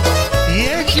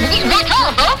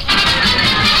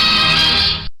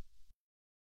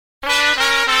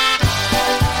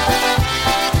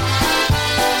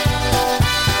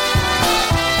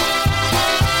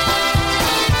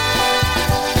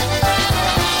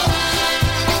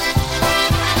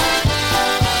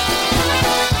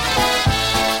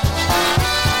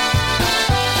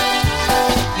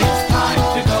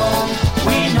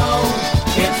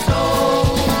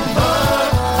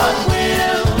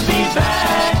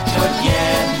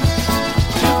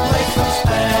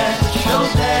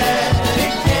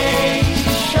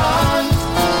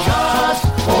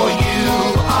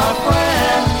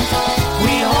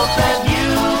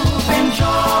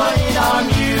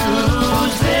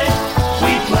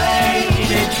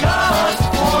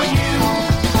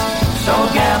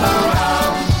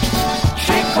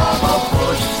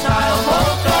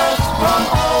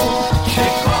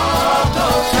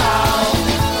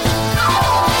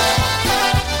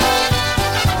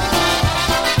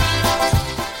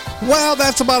 Well,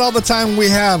 that's about all the time we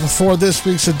have for this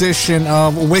week's edition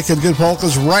of Wicked Good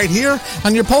Polkas right here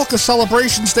on your polka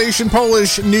celebration station,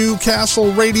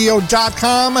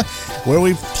 PolishNewcastleRadio.com, where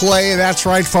we play, that's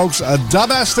right, folks, the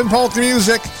best in polka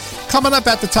music. Coming up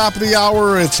at the top of the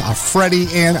hour, it's Freddie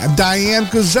and Diane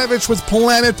Guzevich with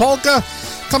Planet Polka.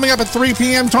 Coming up at 3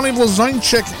 p.m., Tony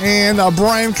Blazonczyk and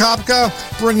Brian Kopka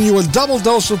bringing you a double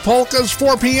dose of polkas.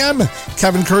 4 p.m.,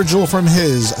 Kevin Kurgel from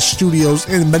his studios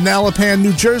in Manalapan,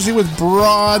 New Jersey with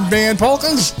Broadband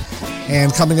Polkas.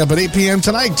 And coming up at 8 p.m.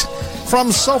 tonight, from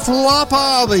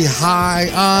Soflapa, the High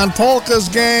on Polkas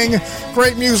gang.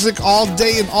 Great music all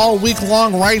day and all week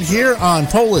long right here on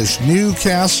Polish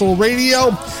Newcastle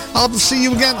Radio. I'll see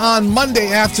you again on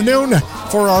Monday afternoon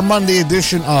for our Monday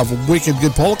edition of Wicked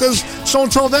Good Polkas. So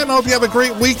until then, I hope you have a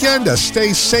great weekend.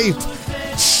 Stay safe,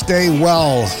 stay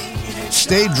well,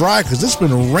 stay dry, because it's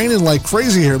been raining like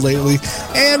crazy here lately.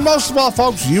 And most of all,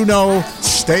 folks, you know,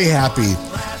 stay happy.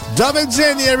 Dub and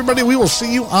Zandy, everybody. We will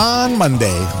see you on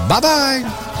Monday. Bye-bye.